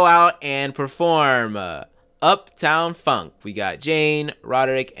 They're going to go out and perform Uptown Funk. We got Jane,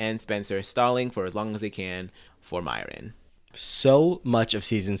 Roderick, and Spencer stalling for as long as they can for Myron. So much of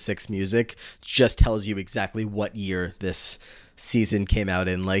season 6 music just tells you exactly what year this season came out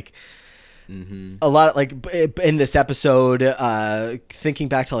in. A lot of in this episode, thinking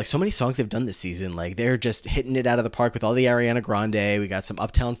back to so many songs they've done this season, they're just hitting it out of the park with all the Ariana Grande. We got some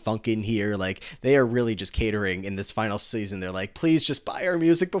Uptown Funk in here. They are really just catering in this final season. They're please just buy our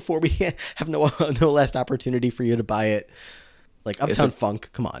music before we have no last opportunity for you to buy it. Uptown Funk,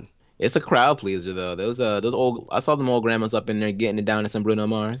 come on. It's a crowd pleaser though. Those old I saw them old grandmas up in there getting it down to some Bruno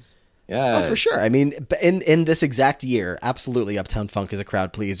Mars. Oh, for Yes. sure. I mean, in this exact year, absolutely, Uptown Funk is a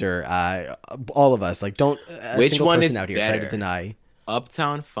crowd pleaser. All of us, like, don't a Which single one person is out here try to better? deny.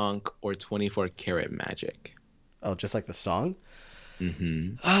 Uptown Funk or 24 Karat Magic? Oh, just like the song.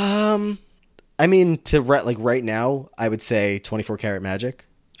 Mm-hmm. I mean, like right now, I would say 24 Karat Magic.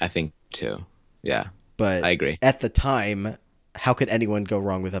 I think too. Yeah, But I agree. at the time, how could anyone go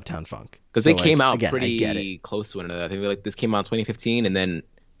wrong with Uptown Funk? Because So, they came like, out again, I get it. pretty close to one another. I think like this came out in 2015, and then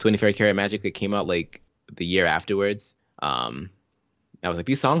 24 Karat Magic it came out like the year afterwards. I was like,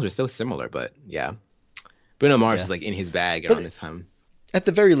 these songs were so similar, but yeah, Bruno Mars Yeah. is like in his bag But around this time. at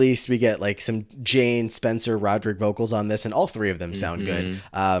the very least, we get like some Jane, Spencer, Roderick vocals on this, and all three of them sound Mm-hmm. good.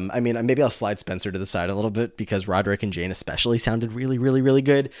 I mean, maybe I'll slide Spencer to the side a little bit because Roderick and Jane especially sounded really, really, really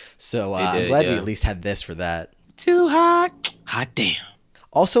good. So They I'm did, glad we yeah. at least had this for that. Too hot, hot damn.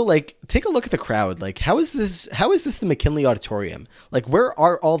 Also, like, take a look at the crowd. Like, how is this the McKinley Auditorium? Like, where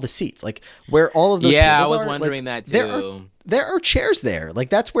are all the seats? Like, where all of those Yeah, I tables was are? wondering Like, that There too. are chairs there. Like,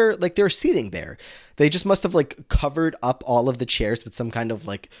 that's where, like, they're seating there. They just must have, like, covered up all of the chairs with some kind of,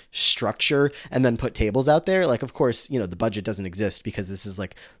 like, structure and then put tables out there. Like, of course, you know, the budget doesn't exist because this is,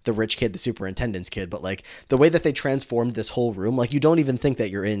 like, the rich kid, the superintendent's kid. But, like, the way that they transformed this whole room, like, you don't even think that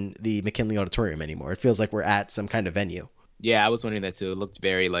you're in the McKinley Auditorium anymore. It feels like we're at some kind of venue. Yeah, I was wondering that too. It looked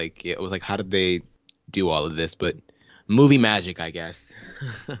very like it was like, how did they do all of this? But movie magic, I guess.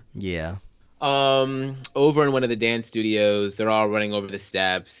 Yeah. Over in one of the dance studios, they're all running over the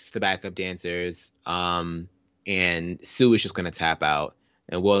steps, the backup dancers. And Sue is just gonna tap out,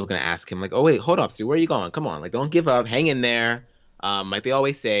 and Will's gonna ask him like, "Oh wait, hold up, Sue, where are you going? Come on, like don't give up, hang in there." Like they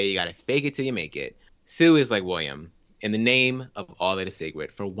always say, you gotta fake it till you make it. Sue is like, William, in the name of all that is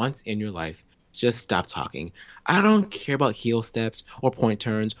sacred, for once in your life, just stop talking. I don't care about heel steps or point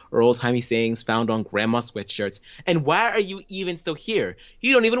turns or old timey sayings found on grandma sweatshirts. And why are you even still here?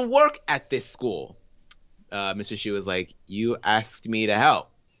 You don't even work at this school. Mr. Shu is like, you asked me to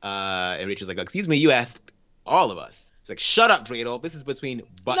help. And Rachel's like, excuse me, you asked all of us. She's like, shut up, Dreidel. This is between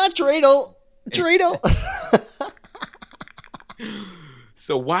butt. Not Dreidel. Dreidel.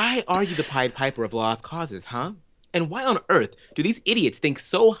 So why are you the Pied Piper of lost causes, huh? And why on earth do these idiots think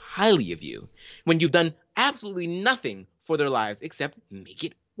so highly of you when you've done absolutely nothing for their lives except make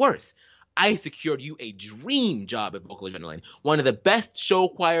it worse? I secured you a dream job at Vocal Adrenaline, one of the best show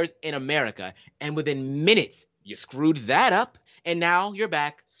choirs in America, and within minutes you screwed that up, and now you're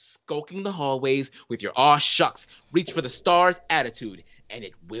back skulking the hallways with your aw shucks, reach for the stars attitude, and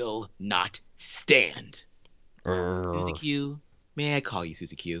it will not stand. Susie Q, may I call you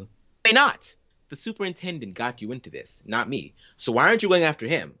Susie Q? May not. The superintendent got you into this, not me. So why aren't you going after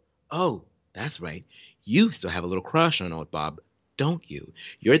him? Oh, that's right. You still have a little crush on old Bob, don't you?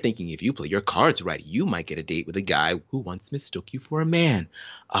 You're thinking if you play your cards right, you might get a date with a guy who once mistook you for a man.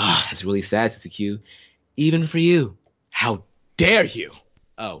 Ah, that's really sad, Susie Q. Even for you. How dare you?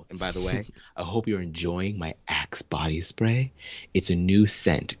 Oh, and by the way, I hope you're enjoying my Axe body spray. It's a new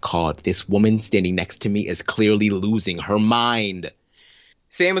scent called This Woman Standing Next to Me is Clearly Losing Her Mind.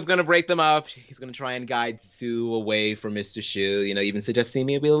 Sam is going to break them up. He's going to try and guide Sue away from Mr. Shu. You know, even suggesting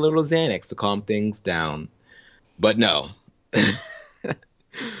maybe a little Xanax to calm things down. But no.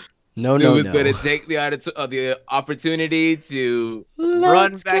 No, Sue no, is no. going to take the opportunity to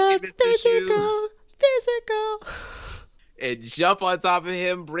run Let's back at get Mr. Shu physical. and jump on top of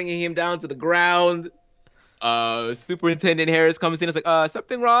him, bringing him down to the ground. Superintendent Harris comes in and is like,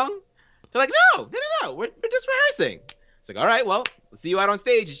 something wrong? They're like, no, we're just rehearsing. It's like, all right, well, we'll see you out on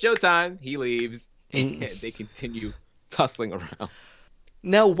stage. It's showtime. He leaves, and they continue tussling around.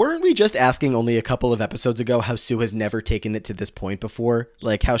 Now, weren't we just asking only a couple of episodes ago how Sue has never taken it to this point before?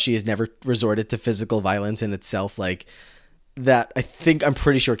 Like, how she has never resorted to physical violence in itself? Like, that I'm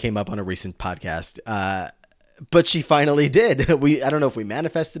pretty sure came up on a recent podcast. But she finally did. I don't know if we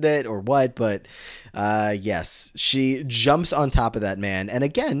manifested it or what, but yes, she jumps on top of that man. And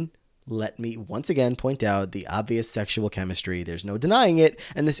again, let me once again point out the obvious sexual chemistry. There's no denying it.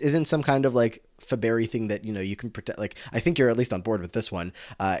 And this isn't some kind of like Faberry thing that, you know, you can pretend. Like, I think you're at least on board with this one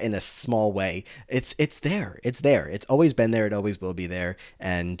in a small way. It's there. It's there. It's always been there. It always will be there.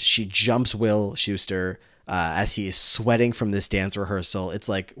 And she jumps Will Schuster as he is sweating from this dance rehearsal. It's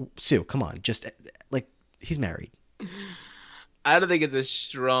like, Sue, come on. Just like, he's married. I don't think it's as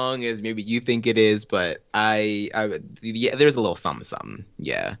strong as maybe you think it is, but yeah, there's a little something.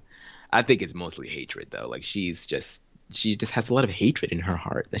 Yeah. I think it's mostly hatred though. Like she just has a lot of hatred in her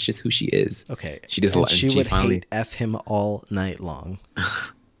heart. That's just who she is. Okay. She just and she would finally hate F him all night long.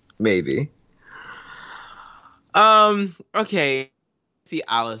 maybe. Okay. see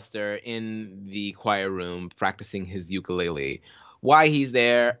Alistair in the choir room practicing his ukulele. Why he's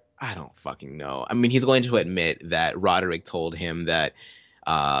there, I don't fucking know. I mean, he's going to admit that Roderick told him that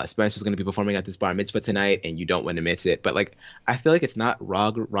Spencer's going to be performing at this bar mitzvah tonight, and you don't want to miss it. But like, I feel like it's not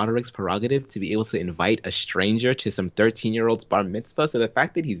Roderick's prerogative to be able to invite a stranger to some 13-year-old's bar mitzvah. So the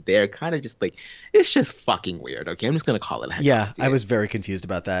fact that he's there kind of just like, it's just fucking weird. Okay, I'm just gonna call it. Yeah, I was very confused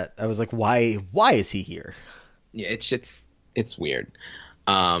about that. I was like, why is he here? Yeah, it's weird.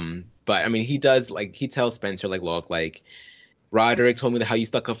 But I mean, he tells Spencer like, look, like, Roderick told me how you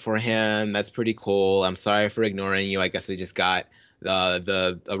stuck up for him. That's pretty cool. I'm sorry for ignoring you. I guess I just got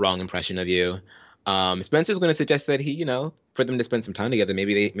the wrong impression of you. Spencer's going to suggest that he, for them to spend some time together,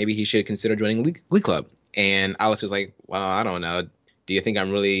 maybe he should consider joining Glee Club. And Alice was like, well, I don't know. Do you think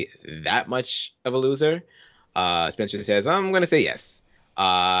I'm really that much of a loser? Spencer says, I'm going to say yes.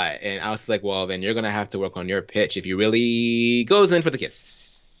 And Alice is like, well, then you're going to have to work on your pitch if you really goes in for the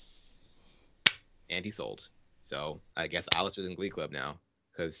kiss. And he sold. So I guess Alistair's in Glee Club now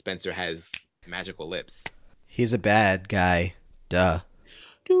because Spencer has magical lips. He's a bad guy. Duh.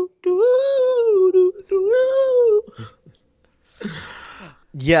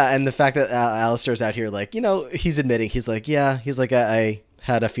 Yeah, and the fact that Alistair's out here, like, he's admitting, he's like, I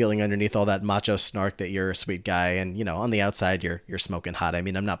had a feeling underneath all that macho snark that you're a sweet guy, and on the outside you're smoking hot. I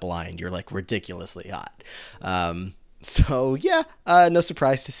mean, I'm not blind. You're like ridiculously hot. So yeah, no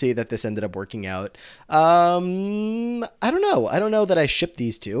surprise to see that this ended up working out. I don't know. I don't know that I ship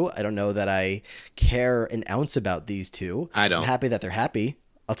these two. I don't know that I care an ounce about these two. I don't. I'm happy that they're happy.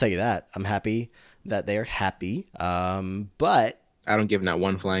 I'll tell you that. I'm happy that they're happy. But I don't give not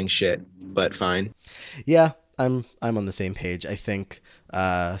one flying shit, but fine. Yeah, I'm on the same page. I think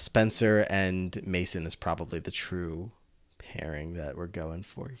Spencer and Mason is probably the true pairing that we're going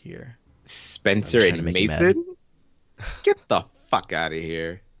for here. Spencer and Mason? Get the fuck out of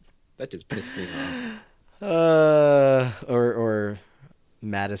here. That just pissed me off. Or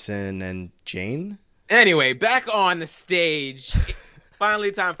Madison and Jane? Anyway, back on the stage.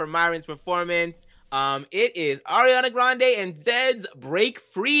 Finally time for Myron's performance. It is Ariana Grande and Zed's Break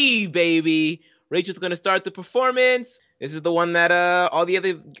Free, baby. Rachel's going to start the performance. This is the one that all the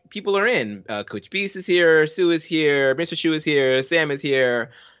other people are in. Coach Beast is here. Sue is here. Mr. Shu is here. Sam is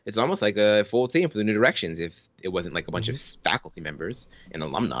here. It's almost like a full team for the New Directions if it wasn't like a bunch of faculty members and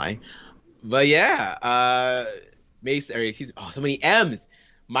alumni. But yeah, so many M's.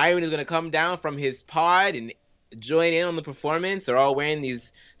 Myron is going to come down from his pod and join in on the performance. They're all wearing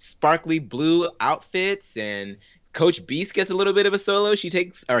these sparkly blue outfits, and Coach Beast gets a little bit of a solo. He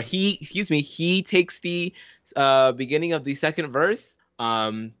takes the beginning of the second verse. We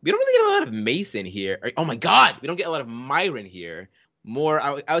don't really get a lot of Mason here. Oh my God, we don't get a lot of Myron here.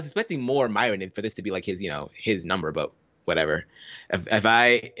 I was expecting more Myron for this to be like his, his number, but whatever. If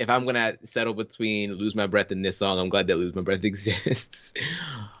I'm gonna settle between Lose My Breath and this song, I'm glad that Lose My Breath exists.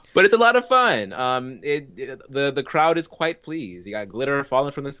 But it's a lot of fun. The crowd is quite pleased. You got glitter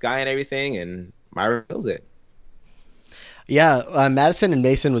falling from the sky and everything, and Myron feels it. Yeah, Madison and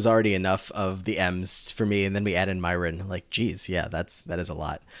Mason was already enough of the M's for me, and then we add in Myron. Like, geez, yeah, that is a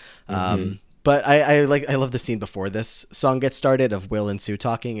lot. But I love the scene before this song gets started of Will and Sue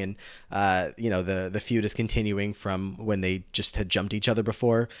talking, and the feud is continuing from when they just had jumped each other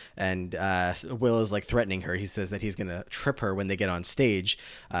before, and Will is like threatening her. He says that he's gonna trip her when they get on stage.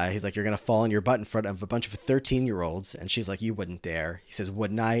 He's like, you're gonna fall on your butt in front of a bunch of 13-year-olds, and she's like, you wouldn't dare. He says,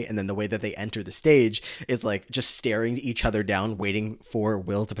 wouldn't I? And then the way that they enter the stage is like just staring each other down, waiting for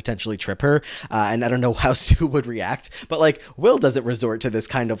Will to potentially trip her. And I don't know how Sue would react, but like Will doesn't resort to this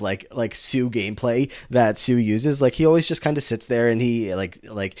kind of like Sue gameplay that Sue uses. Like, he always just kind of sits there and he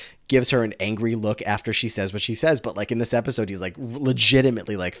like gives her an angry look after she says what she says. But like in this episode, he's like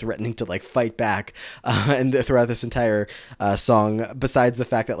legitimately like threatening to like fight back. And throughout this entire song, besides the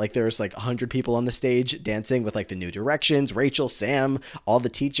fact that like there's like 100 people on the stage dancing with like the New Directions, Rachel, Sam, all the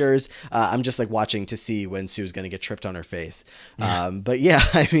teachers, I'm just like watching to see when Sue's going to get tripped on her face. But yeah,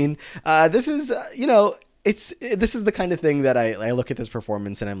 I mean, this is, this is the kind of thing that I look at this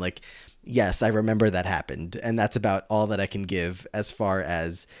performance and I'm like, yes, I remember that happened. And that's about all that I can give as far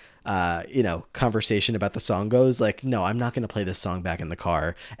as, conversation about the song goes. Like, no, I'm not going to play this song back in the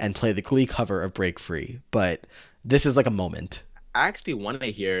car and play the Glee cover of Break Free. But this is like a moment. I actually want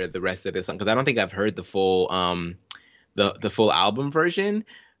to hear the rest of this song because I don't think I've heard the full, the full album version,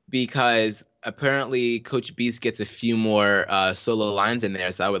 because apparently Coach Beast gets a few more solo lines in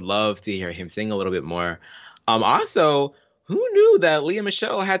there. So I would love to hear him sing a little bit more. Also, who knew that Leah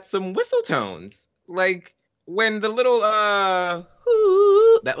Michelle had some whistle tones? Like when the little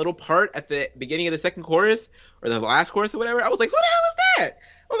that little part at the beginning of the second chorus or the last chorus or whatever, I was like, who the hell is that?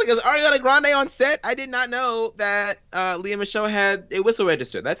 I was like, is Ariana Grande on set? I did not know that Leah Michelle had a whistle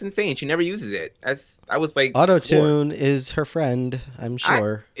register. That's insane. She never uses it. I was like, floored. Autotune is her friend, I'm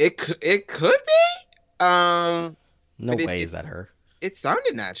sure. It could be. No But way is that her. it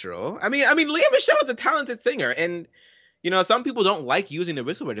sounded natural. I mean, Leah Michelle is a talented singer, and some people don't like using the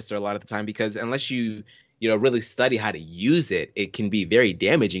whistle register a lot of the time because unless you really study how to use it, it can be very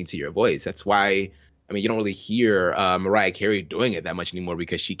damaging to your voice. That's why, you don't really hear Mariah Carey doing it that much anymore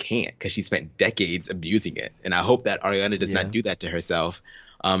because she can't, because she spent decades abusing it. And I hope that Ariana does not do that to herself.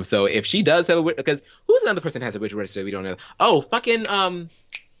 So if she does have because who's another person who has a whistle register we don't know? Oh, fucking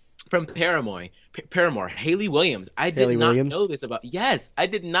from Paramore, Haley Williams. I did not know this about. Yes, I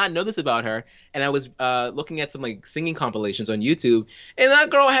did not know this about her. And I was looking at some like singing compilations on YouTube, and that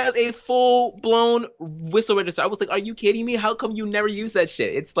girl has a full blown whistle register. I was like, "Are you kidding me? How come you never use that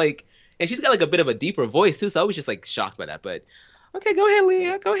shit?" It's like, and she's got like a bit of a deeper voice too. So I was just like shocked by that. But okay, go ahead,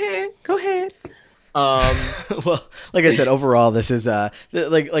 Leah. Go ahead. Well, like I said, overall, this is like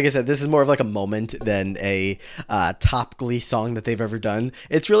I said, this is more of like a moment than a top Glee song that they've ever done.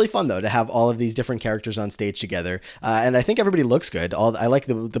 It's really fun though to have all of these different characters on stage together, and I think everybody looks good. I like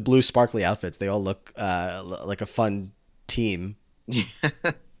the blue sparkly outfits. They all look like a fun team.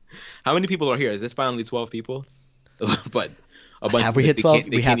 How many people are here? Is this finally 12 people? But a bunch. Have we hit 12?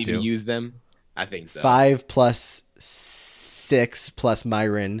 We have can't to even use them. I think so. 5 plus 6 plus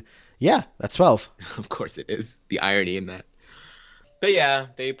Myron. Yeah, that's 12. Of course it is. The irony in that. But yeah,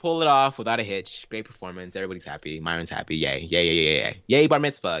 they pull it off without a hitch. Great performance. Everybody's happy. Myron's happy. Yay. Yay, yay, yay, yay. Yay, bar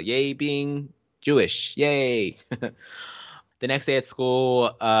mitzvah. Yay, being Jewish. Yay. The next day at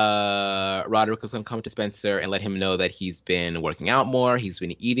school, Roderick was going to come to Spencer and let him know that he's been working out more. He's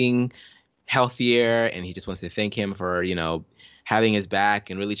been eating healthier, and he just wants to thank him for, having his back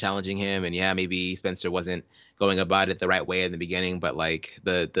and really challenging him. And yeah, maybe Spencer wasn't going about it the right way in the beginning, but like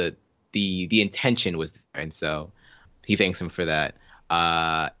the intention was there, and so he thanks him for that.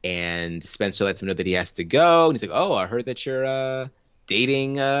 And Spencer lets him know that he has to go, and he's like, "Oh, I heard that you're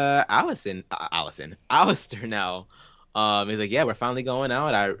dating Alistair now." He's like, "Yeah, we're finally going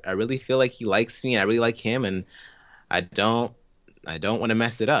out. I really feel like he likes me, and I really like him, and I don't want to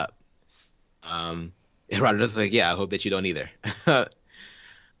mess it up." And Roderick's like, "Yeah, I hope that you don't either."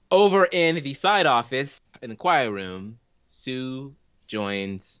 Over in the side office, in the choir room, Sue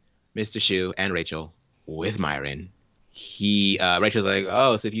joins Mr. Shu and Rachel with Myron. Rachel's like,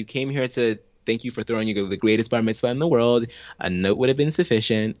 "Oh, so if you came here to thank you for throwing you the greatest bar mitzvah in the world, a note would have been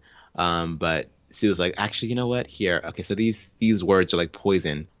sufficient." But Sue was like, "Actually, you know what? Here, okay, so these words are like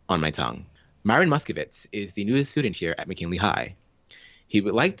poison on my tongue. Myron Muskovitz is the newest student here at McKinley High. He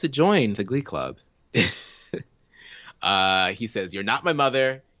would like to join the Glee Club." He says, "You're not my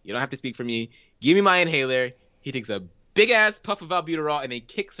mother. You don't have to speak for me. Give me my inhaler." He takes a big-ass puff of albuterol and then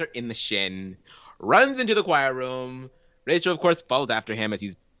kicks her in the shin. Runs into the choir room. Rachel, of course, follows after him as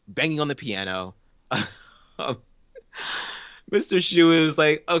he's banging on the piano. Mr. Shu is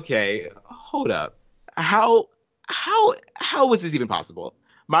like, "Okay, hold up. How was this even possible?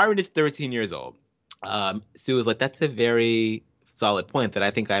 Myron is 13 years old." Sue is like, "That's a very solid point that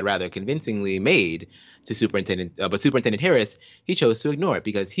I think I'd rather convincingly made to Superintendent, but Superintendent Harris, he chose to ignore it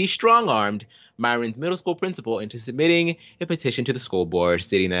because he strong-armed Myron's middle school principal into submitting a petition to the school board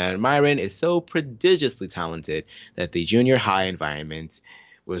stating that Myron is so prodigiously talented that the junior high environment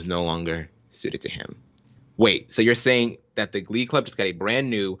was no longer suited to him." Wait, so you're saying that the Glee Club just got a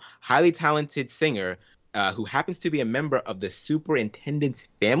brand new, highly talented singer who happens to be a member of the superintendent's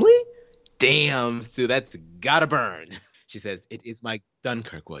family? Damn, Sue, that's gotta burn. She says, "It is my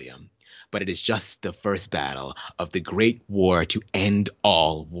Dunkirk, William, but it is just the first battle of the great war to end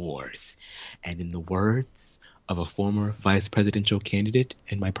all wars. And in the words of a former vice presidential candidate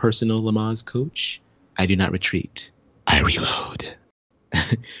and my personal Lamaze coach, I do not retreat. I reload."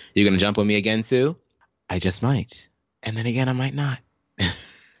 You gonna jump on me again, Sue? I just might. And then again, I might not.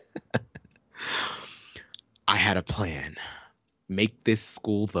 I had a plan. Make this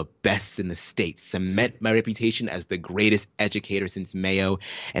school the best in the state, cement my reputation as the greatest educator since Mayo,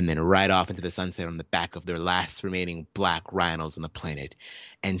 and then ride off into the sunset on the back of their last remaining black rhinos on the planet.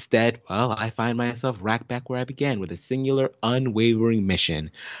 Instead, well, I find myself right back where I began with a singular, unwavering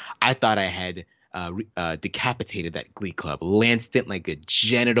mission. I thought I had decapitated that Glee Club, lanced it like a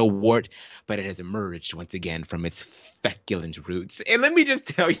genital wart, but it has emerged once again from its feculent roots. And let me just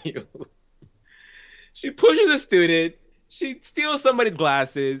tell you, she pushes a student, she steals somebody's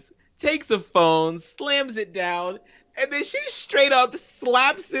glasses, takes a phone, slams it down, and then she straight up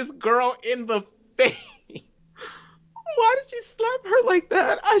slaps this girl in the face. Why did she slap her like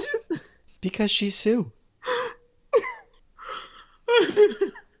that? Because she's Sue.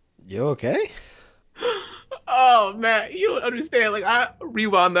 You okay? Oh man, you don't understand. Like I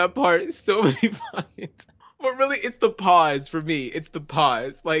rewound that part so many times. But really, it's the pause for me. It's the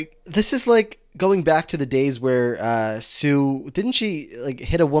pause. Like This is like going back to the days where Sue didn't she like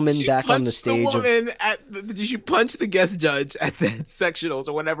hit a woman she back on the punched the stage of woman she punched the guest judge at that sectionals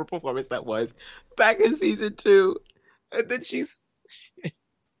or whatever performance that was back in season 2, and then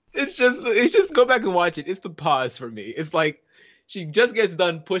it's just go back and watch it. It's the pause for me. It's like she just gets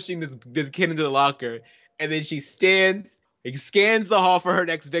done pushing this kid into the locker, and then she stands, like, scans the hall for her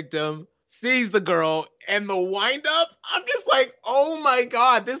next victim, sees the girl, and the wind up. I'm just like, oh my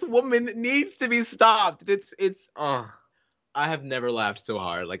god, this woman needs to be stopped. It's. I have never laughed so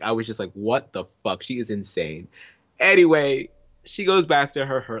hard. Like I was just like, what the fuck? She is insane. Anyway, she goes back to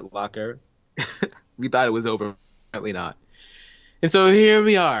her hurt locker. We thought it was over, apparently not. And so here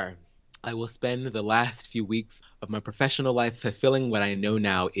we are. I will spend the last few weeks of my professional life fulfilling what I know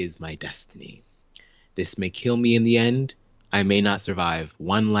now is my destiny. This may kill me in the end. I may not survive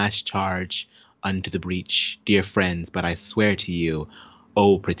one last charge unto the breach, dear friends, but I swear to you,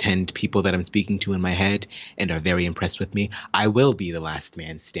 oh pretend people that I'm speaking to in my head and are very impressed with me, I will be the last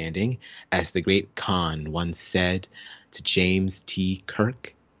man standing, as the great Khan once said to James T.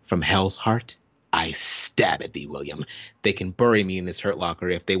 Kirk from Hell's Heart. I stab at thee, William. They can bury me in this hurt locker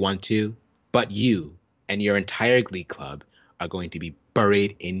if they want to, but you and your entire Glee Club are going to be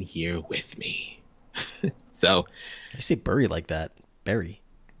buried in here with me. So, you say bury like that. Bury.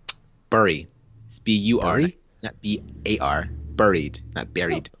 bury. It's B-U-R, Bury? not B-A-R. Buried, not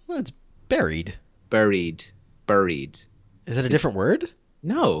buried. Well, it's buried. Buried. Buried. Is that a different word?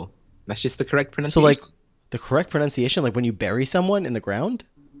 No, that's just the correct So pronunciation. like the correct pronunciation, like when you bury someone in the ground?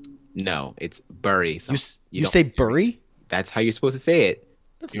 No, it's bury. You say bury? That's how you're supposed to say it.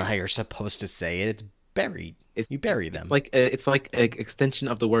 That's not how you're supposed to say it. It's buried. You bury them. It's like an extension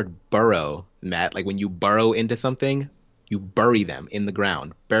of the word burrow, Matt. Like when you burrow into something, you bury them in the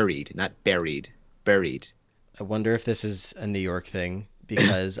ground. Buried, not buried. Buried. I wonder if this is a New York thing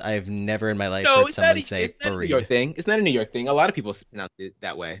because I've never in my life No, heard someone say it's not a New buried. York thing. It's not a New York thing. A lot of people pronounce it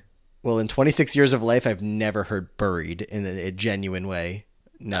that way. Well, in 26 years of life, I've never heard buried in a genuine way.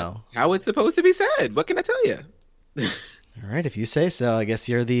 No. That's how it's supposed to be said. What can I tell you? All right, if you say so, I guess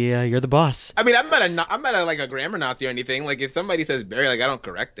you're the boss. I mean, I'm not a like a grammar Nazi or anything. Like if somebody says buried, like I don't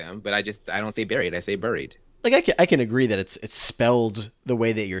correct them, but I don't say buried. I say buried. Like I can agree that it's spelled the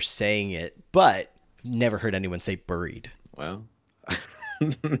way that you're saying it, but never heard anyone say buried. Well,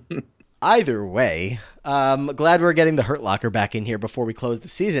 Either way, glad we're getting the Hurt Locker back in here before we close the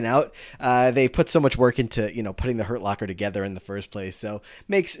season out. They put so much work into, putting the Hurt Locker together in the first place. So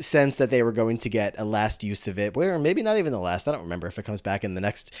makes sense that they were going to get a last use of it. Or maybe not even the last. I don't remember if it comes back in the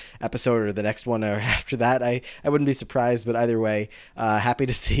next episode or the next one or after that. I wouldn't be surprised, but either way, happy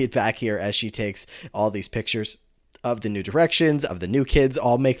to see it back here as she takes all these pictures of the new directions, of the new kids,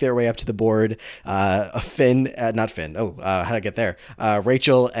 all make their way up to the board. Not Finn. How did I get there?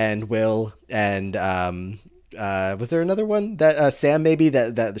 Rachel and Will and was there another one that Sam maybe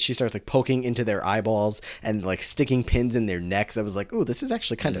that she starts like poking into their eyeballs and like sticking pins in their necks. I was like, ooh, this is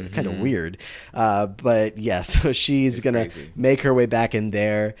actually kind of weird. But yeah, so she's gonna make her way back in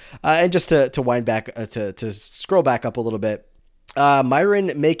there, and just to wind back to scroll back up a little bit.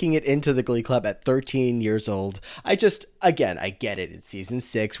 Myron making it into the Glee Club at 13 years old. I get it. It's season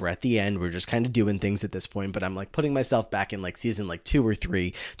 6. We're at the end. We're just kind of doing things at this point, but I'm like putting myself back in like season like 2 or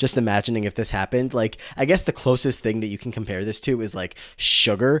 3, just imagining if this happened. Like, I guess the closest thing that you can compare this to is like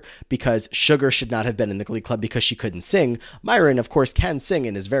Sugar, because Sugar should not have been in the Glee Club because she couldn't sing. Myron, of course, can sing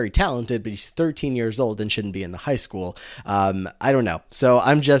and is very talented, but he's 13 years old and shouldn't be in the high school. I don't know. So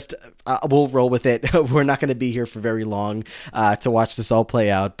I'm just, we'll roll with it. We're not going to be here for very long to watch this all play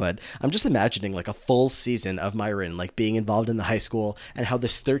out, but I'm just imagining like a full season of Myron like being involved in the high school and how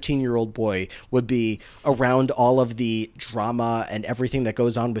this 13-year-old boy would be around all of the drama and everything that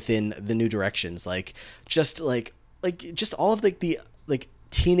goes on within the New Directions, just all of the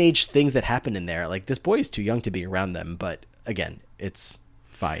teenage things that happen in there. Like, this boy is too young to be around them, but again, it's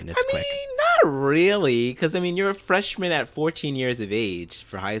fine. It's quick. Not really, because you're a freshman at 14 years of age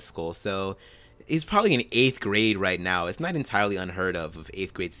for high school, so he's probably in 8th grade right now. It's not entirely unheard of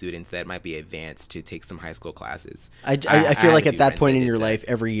 8th grade students that might be advanced to take some high school classes. I feel like at that point in your life,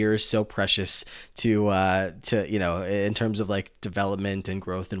 every year is so precious to in terms of like development and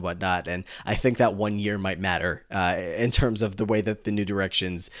growth and whatnot. And I think that 1 year might matter in terms of the way that the New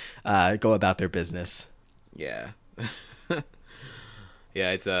Directions go about their business. Yeah.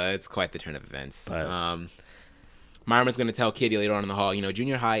 Yeah, it's quite the turn of events. Myron's going to tell Kitty later on in the hall,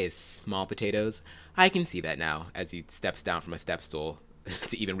 junior high is small potatoes. I can see that now as he steps down from a step stool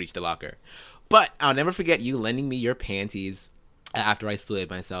to even reach the locker. But I'll never forget you lending me your panties after I soiled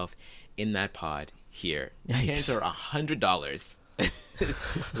myself in that pod here. Yikes. Panties are $100.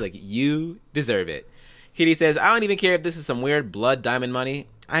 Like, you deserve it. Kitty says, I don't even care if this is some weird blood diamond money.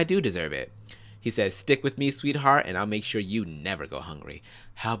 I do deserve it. He says, stick with me, sweetheart, and I'll make sure you never go hungry.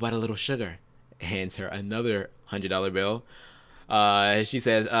 How about a little sugar? Hands her another $100 bill. She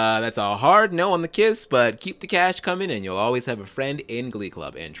says, that's a hard no on the kiss, but keep the cash coming and you'll always have a friend in Glee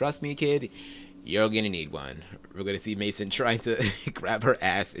Club. And trust me, kid, you're going to need one. We're going to see Mason trying to grab her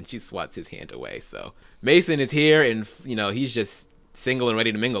ass and she swats his hand away. So Mason is here and, he's just single and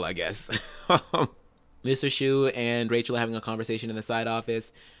ready to mingle, I guess. Mr. Shu and Rachel are having a conversation in the side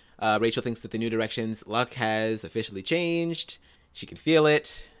office. Rachel thinks that the New Directions' luck has officially changed. She can feel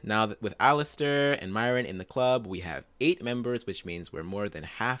it. Now that with Alistair and Myron in the club, we have 8 members, which means we're more than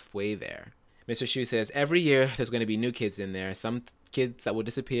halfway there. Mr. Shu says, every year there's going to be new kids in there. Some kids that will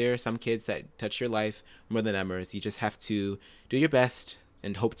disappear, some kids that touch your life more than others. You just have to do your best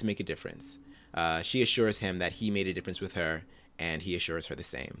and hope to make a difference. She assures him that he made a difference with her, and he assures her the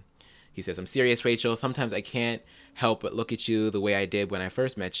same. He says, I'm serious, Rachel. Sometimes I can't help but look at you the way I did when I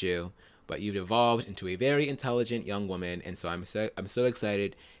first met you. But you've evolved into a very intelligent young woman, and so I'm so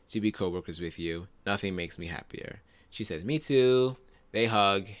excited to be co-workers with you. Nothing makes me happier. She says, me too. They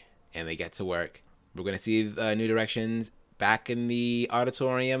hug, and they get to work. We're going to see New Directions back in the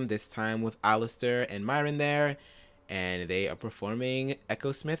auditorium, this time with Alistair and Myron there, and they are performing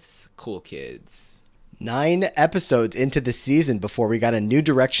Echo Smith's Cool Kids. 9 episodes into the season before we got a New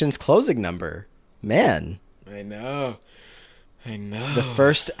Directions closing number. Man. I know. The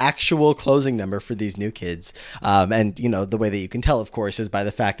first actual closing number for these new kids. And, the way that you can tell, of course, is by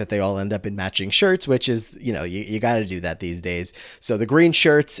the fact that they all end up in matching shirts, which is, you got to do that these days. So the green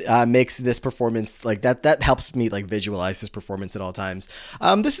shirts makes this performance like that helps me like visualize this performance at all times.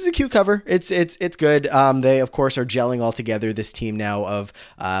 This is a cute cover. It's good. They, of course, are gelling all together. This team now of,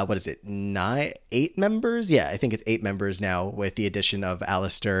 8 members? Yeah, I think it's 8 members now with the addition of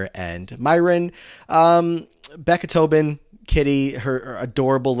Alistair and Myron. Becca Tobin, Kitty, her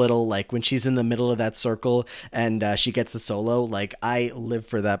adorable little, like when she's in the middle of that circle and she gets the solo, like I live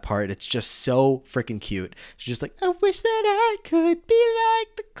for that part. It's just so freaking cute. She's just like, I wish that I could be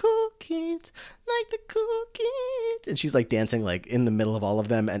like the cool kids, and she's like dancing like in the middle of all of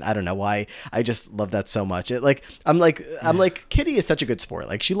them, and I don't know why, I just love that so much. I'm like Kitty is such a good sport.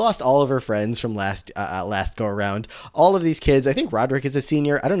 Like she lost all of her friends from last go around. All of these kids, I think Roderick is a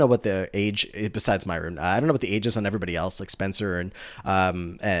senior. I don't know what the age besides Myron. I don't know what the age is on everybody else, like Spencer and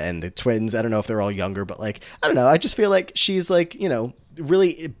the twins. I don't know if they're all younger, but like I don't know. I just feel like she's like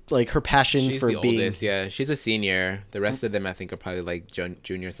really like her passion she's for the being oldest. Yeah, she's a senior. The rest of them I think are probably like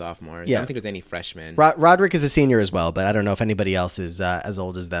junior, sophomores. Yeah. I don't think there's any freshmen. Roderick is a senior as well, but I don't know if anybody else is as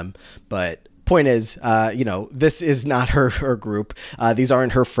old as them. But point is, this is not her group. These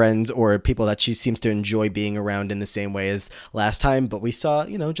aren't her friends or people that she seems to enjoy being around in the same way as last time. But we saw,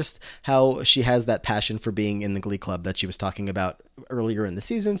 just how she has that passion for being in the Glee Club that she was talking about earlier in the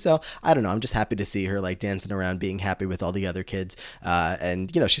season. So I don't know. I'm just happy to see her like dancing around, being happy with all the other kids.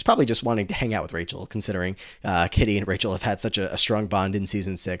 And she's probably just wanting to hang out with Rachel, considering Kitty and Rachel have had such a strong bond in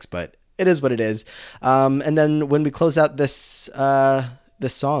season 6. But it is what it is. And then when we close out this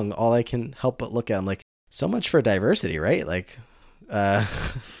song, all I can help but look at, I'm like, so much for diversity, right? Like,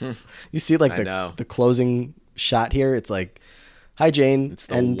 you see like the closing shot here. It's like, hi Jane, it's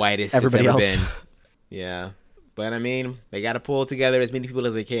the and whitest everybody it's ever else. been. Yeah, but I mean, they got to pull together as many people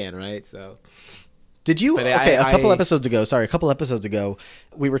as they can, right? So. Did you? A couple episodes ago,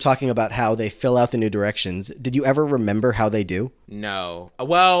 we were talking about how they fill out the New Directions. Did you ever remember how they do? No.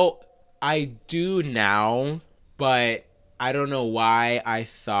 Well, I do now, but I don't know why I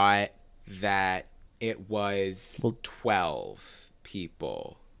thought that it was 12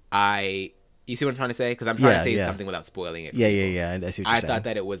 people. You see what I'm trying to say? Because I'm trying to say something without spoiling it. Yeah. I see what you're saying. I thought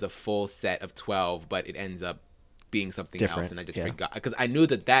that it was a full set of 12, but it ends up being something different else, and I just forgot. Because I knew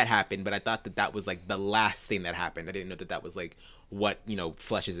that happened, but I thought that was like the last thing that happened. I didn't know that was like what,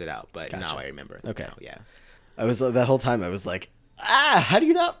 fleshes it out. But now I remember. Okay. Now, yeah. I was that whole time I was like, how do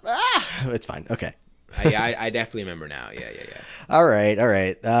you not? It's fine. Okay. I definitely remember now. Yeah. All right.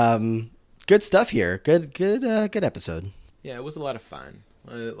 Good stuff here. Good episode. Yeah, it was a lot of fun.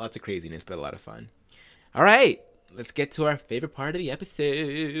 Lots of craziness, but a lot of fun. All right, let's get to our favorite part of the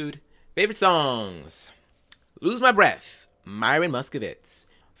episode. Favorite songs. Lose My Breath, Myron Muscovitz.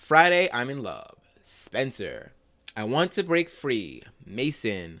 Friday, I'm in Love, Spencer. I Want to Break Free,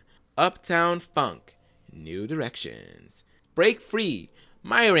 Mason. Uptown Funk, New Directions. Break Free,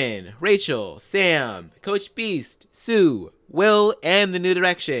 Myron, Rachel, Sam, Coach Beast, Sue, Will, and the New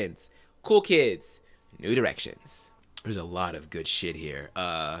Directions. Cool kids, New Directions. There's a lot of good shit here.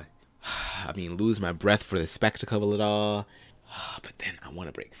 Lose my breath for the spectacle of it all. But then I want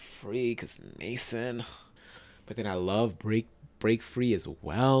to break free because Mason. But then I love break free as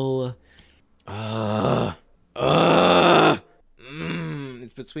well.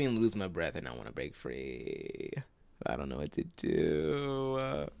 It's between lose my breath and I want to break free. I don't know what to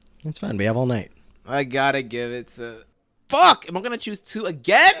do. It's fine. We have all night. I gotta give it to... Fuck! Am I gonna choose 2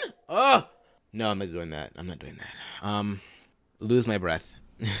 again? Oh! No, I'm not doing that. Lose my breath.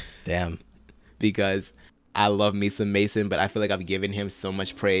 Damn. Because I love me some Mason, but I feel like I've given him so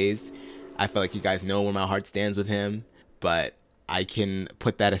much praise. I feel like you guys know where my heart stands with him, but I can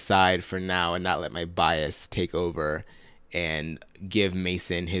put that aside for now and not let my bias take over and give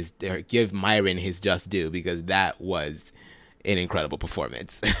Myron his just due, because that was an incalculable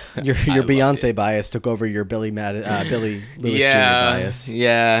performance. Your Beyonce bias took over your Billy Lewis Jr. bias.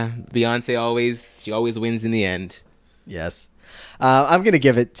 Yeah, Beyonce always wins in the end. Yes. I'm going to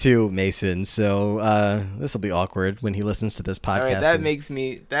give it to Mason, so this will be awkward when he listens to this podcast. All right, that makes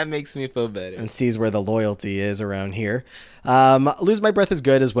me feel better. And sees where the loyalty is around here. Lose My Breath is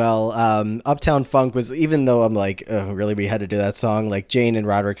good as well. Uptown Funk was, even though I'm like, oh, really, we had to do that song, like Jane and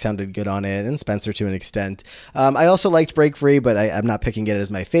Roderick sounded good on it, and Spencer to an extent. I also liked Break Free, but I'm not picking it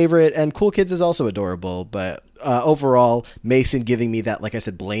as my favorite, and Cool Kids is also adorable, but overall, Mason giving me that, like I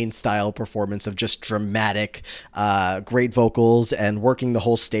said, Blaine-style performance of just dramatic, great vocals, and working the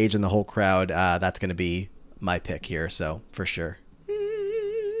whole stage and the whole crowd. That's going to be my pick here, so for sure.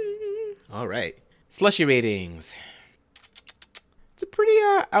 All right. Slushy ratings. It's a pretty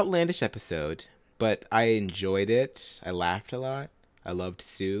outlandish episode, but I enjoyed it. I laughed a lot. I loved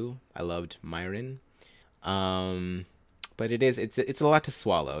Sue. I loved Myron. But it's a lot to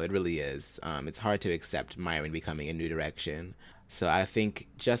swallow. It really is. It's hard to accept Myron becoming a New Direction. So I think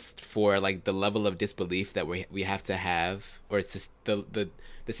just for like the level of disbelief that we have to have, or it's just the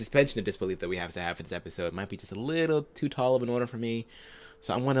suspension of disbelief that we have to have for this episode, might be just a little too tall of an order for me.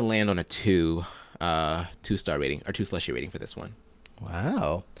 So I want to land on a 2-star rating, or 2 slushy rating for this one.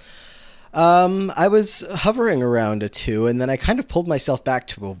 Wow. I was hovering around a 2, and then I kind of pulled myself back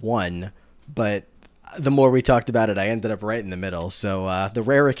to a 1, but the more we talked about it, I ended up right in the middle. So the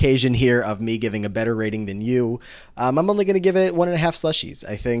rare occasion here of me giving a better rating than you, I'm only going to give it 1.5 slushies.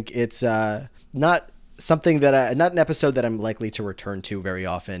 I think it's not an episode that I'm likely to return to very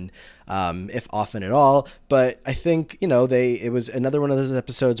often, if often at all. But I think, it was another one of those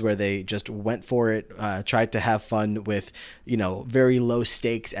episodes where they just went for it, tried to have fun with, very low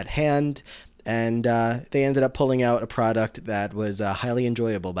stakes at hand. And they ended up pulling out a product that was highly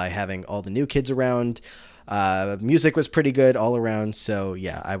enjoyable by having all the new kids around. Music was pretty good all around. So,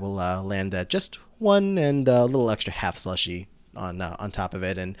 yeah, I will land at just 1 and a little extra half slushy on top of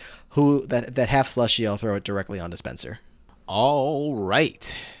it. And that half slushy, I'll throw it directly onto Spencer. All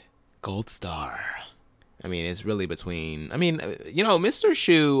right. Gold star. It's really between... Mr.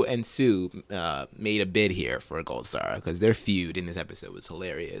 Shu and Sue made a bid here for a gold star because their feud in this episode was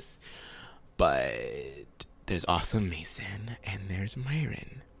hilarious. But there's also Mason and there's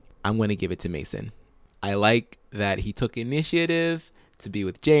Myron. I'm going to give it to Mason. I like that he took initiative to be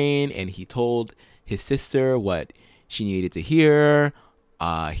with Jane and he told his sister what she needed to hear.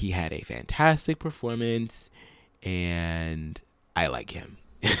 He had a fantastic performance and I like him.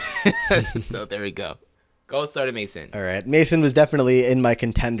 So there we go. Gold star to Mason. All right. Mason was definitely in my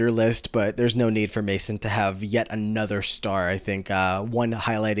contender list, but there's no need for Mason to have yet another star. I think one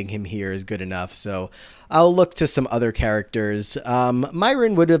highlighting him here is good enough. So I'll look to some other characters.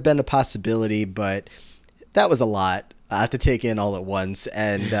 Myron would have been a possibility, but that was a lot to take in all at once.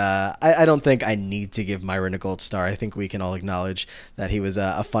 And I don't think I need to give Myron a gold star. I think we can all acknowledge that he was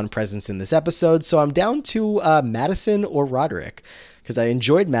a fun presence in this episode. So I'm down to Madison or Roderick, because I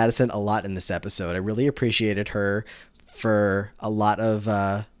enjoyed Madison a lot in this episode. I really appreciated her for a lot of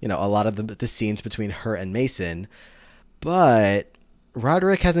the scenes between her and Mason. But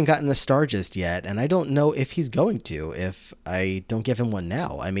Roderick hasn't gotten a star just yet, and I don't know if he's going to if I don't give him one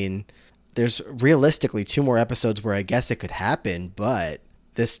now. There's realistically 2 more episodes where I guess it could happen, but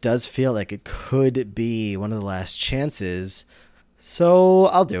this does feel like it could be one of the last chances. So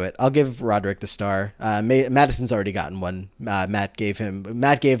I'll do it. I'll give Roderick the star. Madison's already gotten one. Matt gave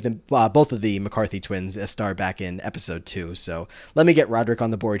them both of the McCarthy twins a star back in episode 2. So let me get Roderick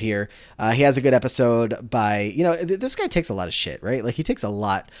on the board here. He has a good episode by, this guy takes a lot of shit, right? Like he takes a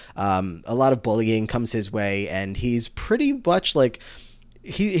lot of bullying comes his way, and he's pretty much like,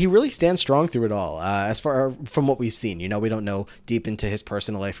 he really stands strong through it all. As far from what we've seen, we don't know deep into his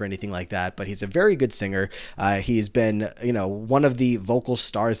personal life or anything like that, but he's a very good singer. He's been, one of the vocal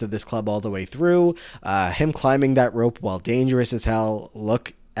stars of this club all the way through. Him climbing that rope, while dangerous as hell,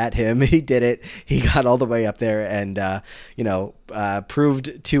 look at him. He did it. He got all the way up there and,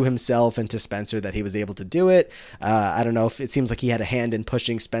 proved to himself and to Spencer that he was able to do it. I don't know if it seems like he had a hand in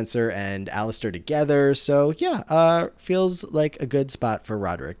pushing Spencer and Alistair together. So yeah, feels like a good spot for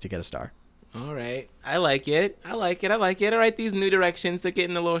Roderick to get a star. All right. I like it. All right. These new directions, they're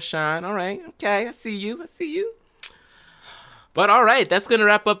getting a little shine. All right. Okay. I see you. But all right, that's going to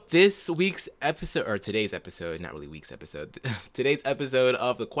wrap up this week's episode, or today's episode, not really week's episode, today's episode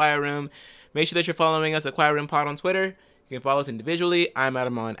of The Choir Room. Make sure that you're following us at Choir Room Pod on Twitter. You can follow us individually. I'm at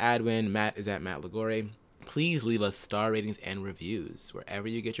Aman Adwin. Matt is at Matt Ligore. Please leave us star ratings and reviews wherever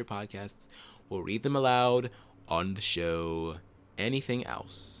you get your podcasts. We'll read them aloud on the show. Anything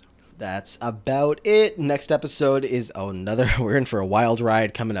else? That's about it. Next episode is we're in for a wild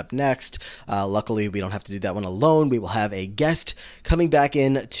ride coming up next. Luckily, we don't have to do that one alone. We will have a guest coming back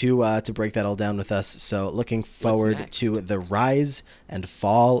in to break that all down with us. So looking forward to the rise and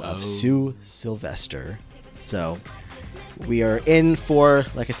fall of Sue Sylvester. So we are in for,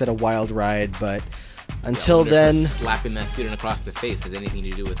 like I said, a wild ride, but until then, slapping that student across the face has anything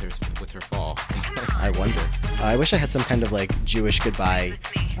to do with her fall. I wonder. I wish I had some kind of Jewish goodbye.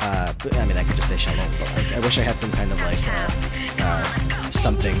 I could just say shalom, but I wish I had some kind of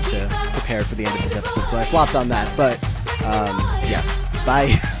something to prepare for the end of this episode. So I flopped on that. But yeah,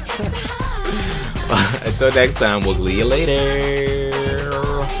 bye. Until next time, we'll glee you later.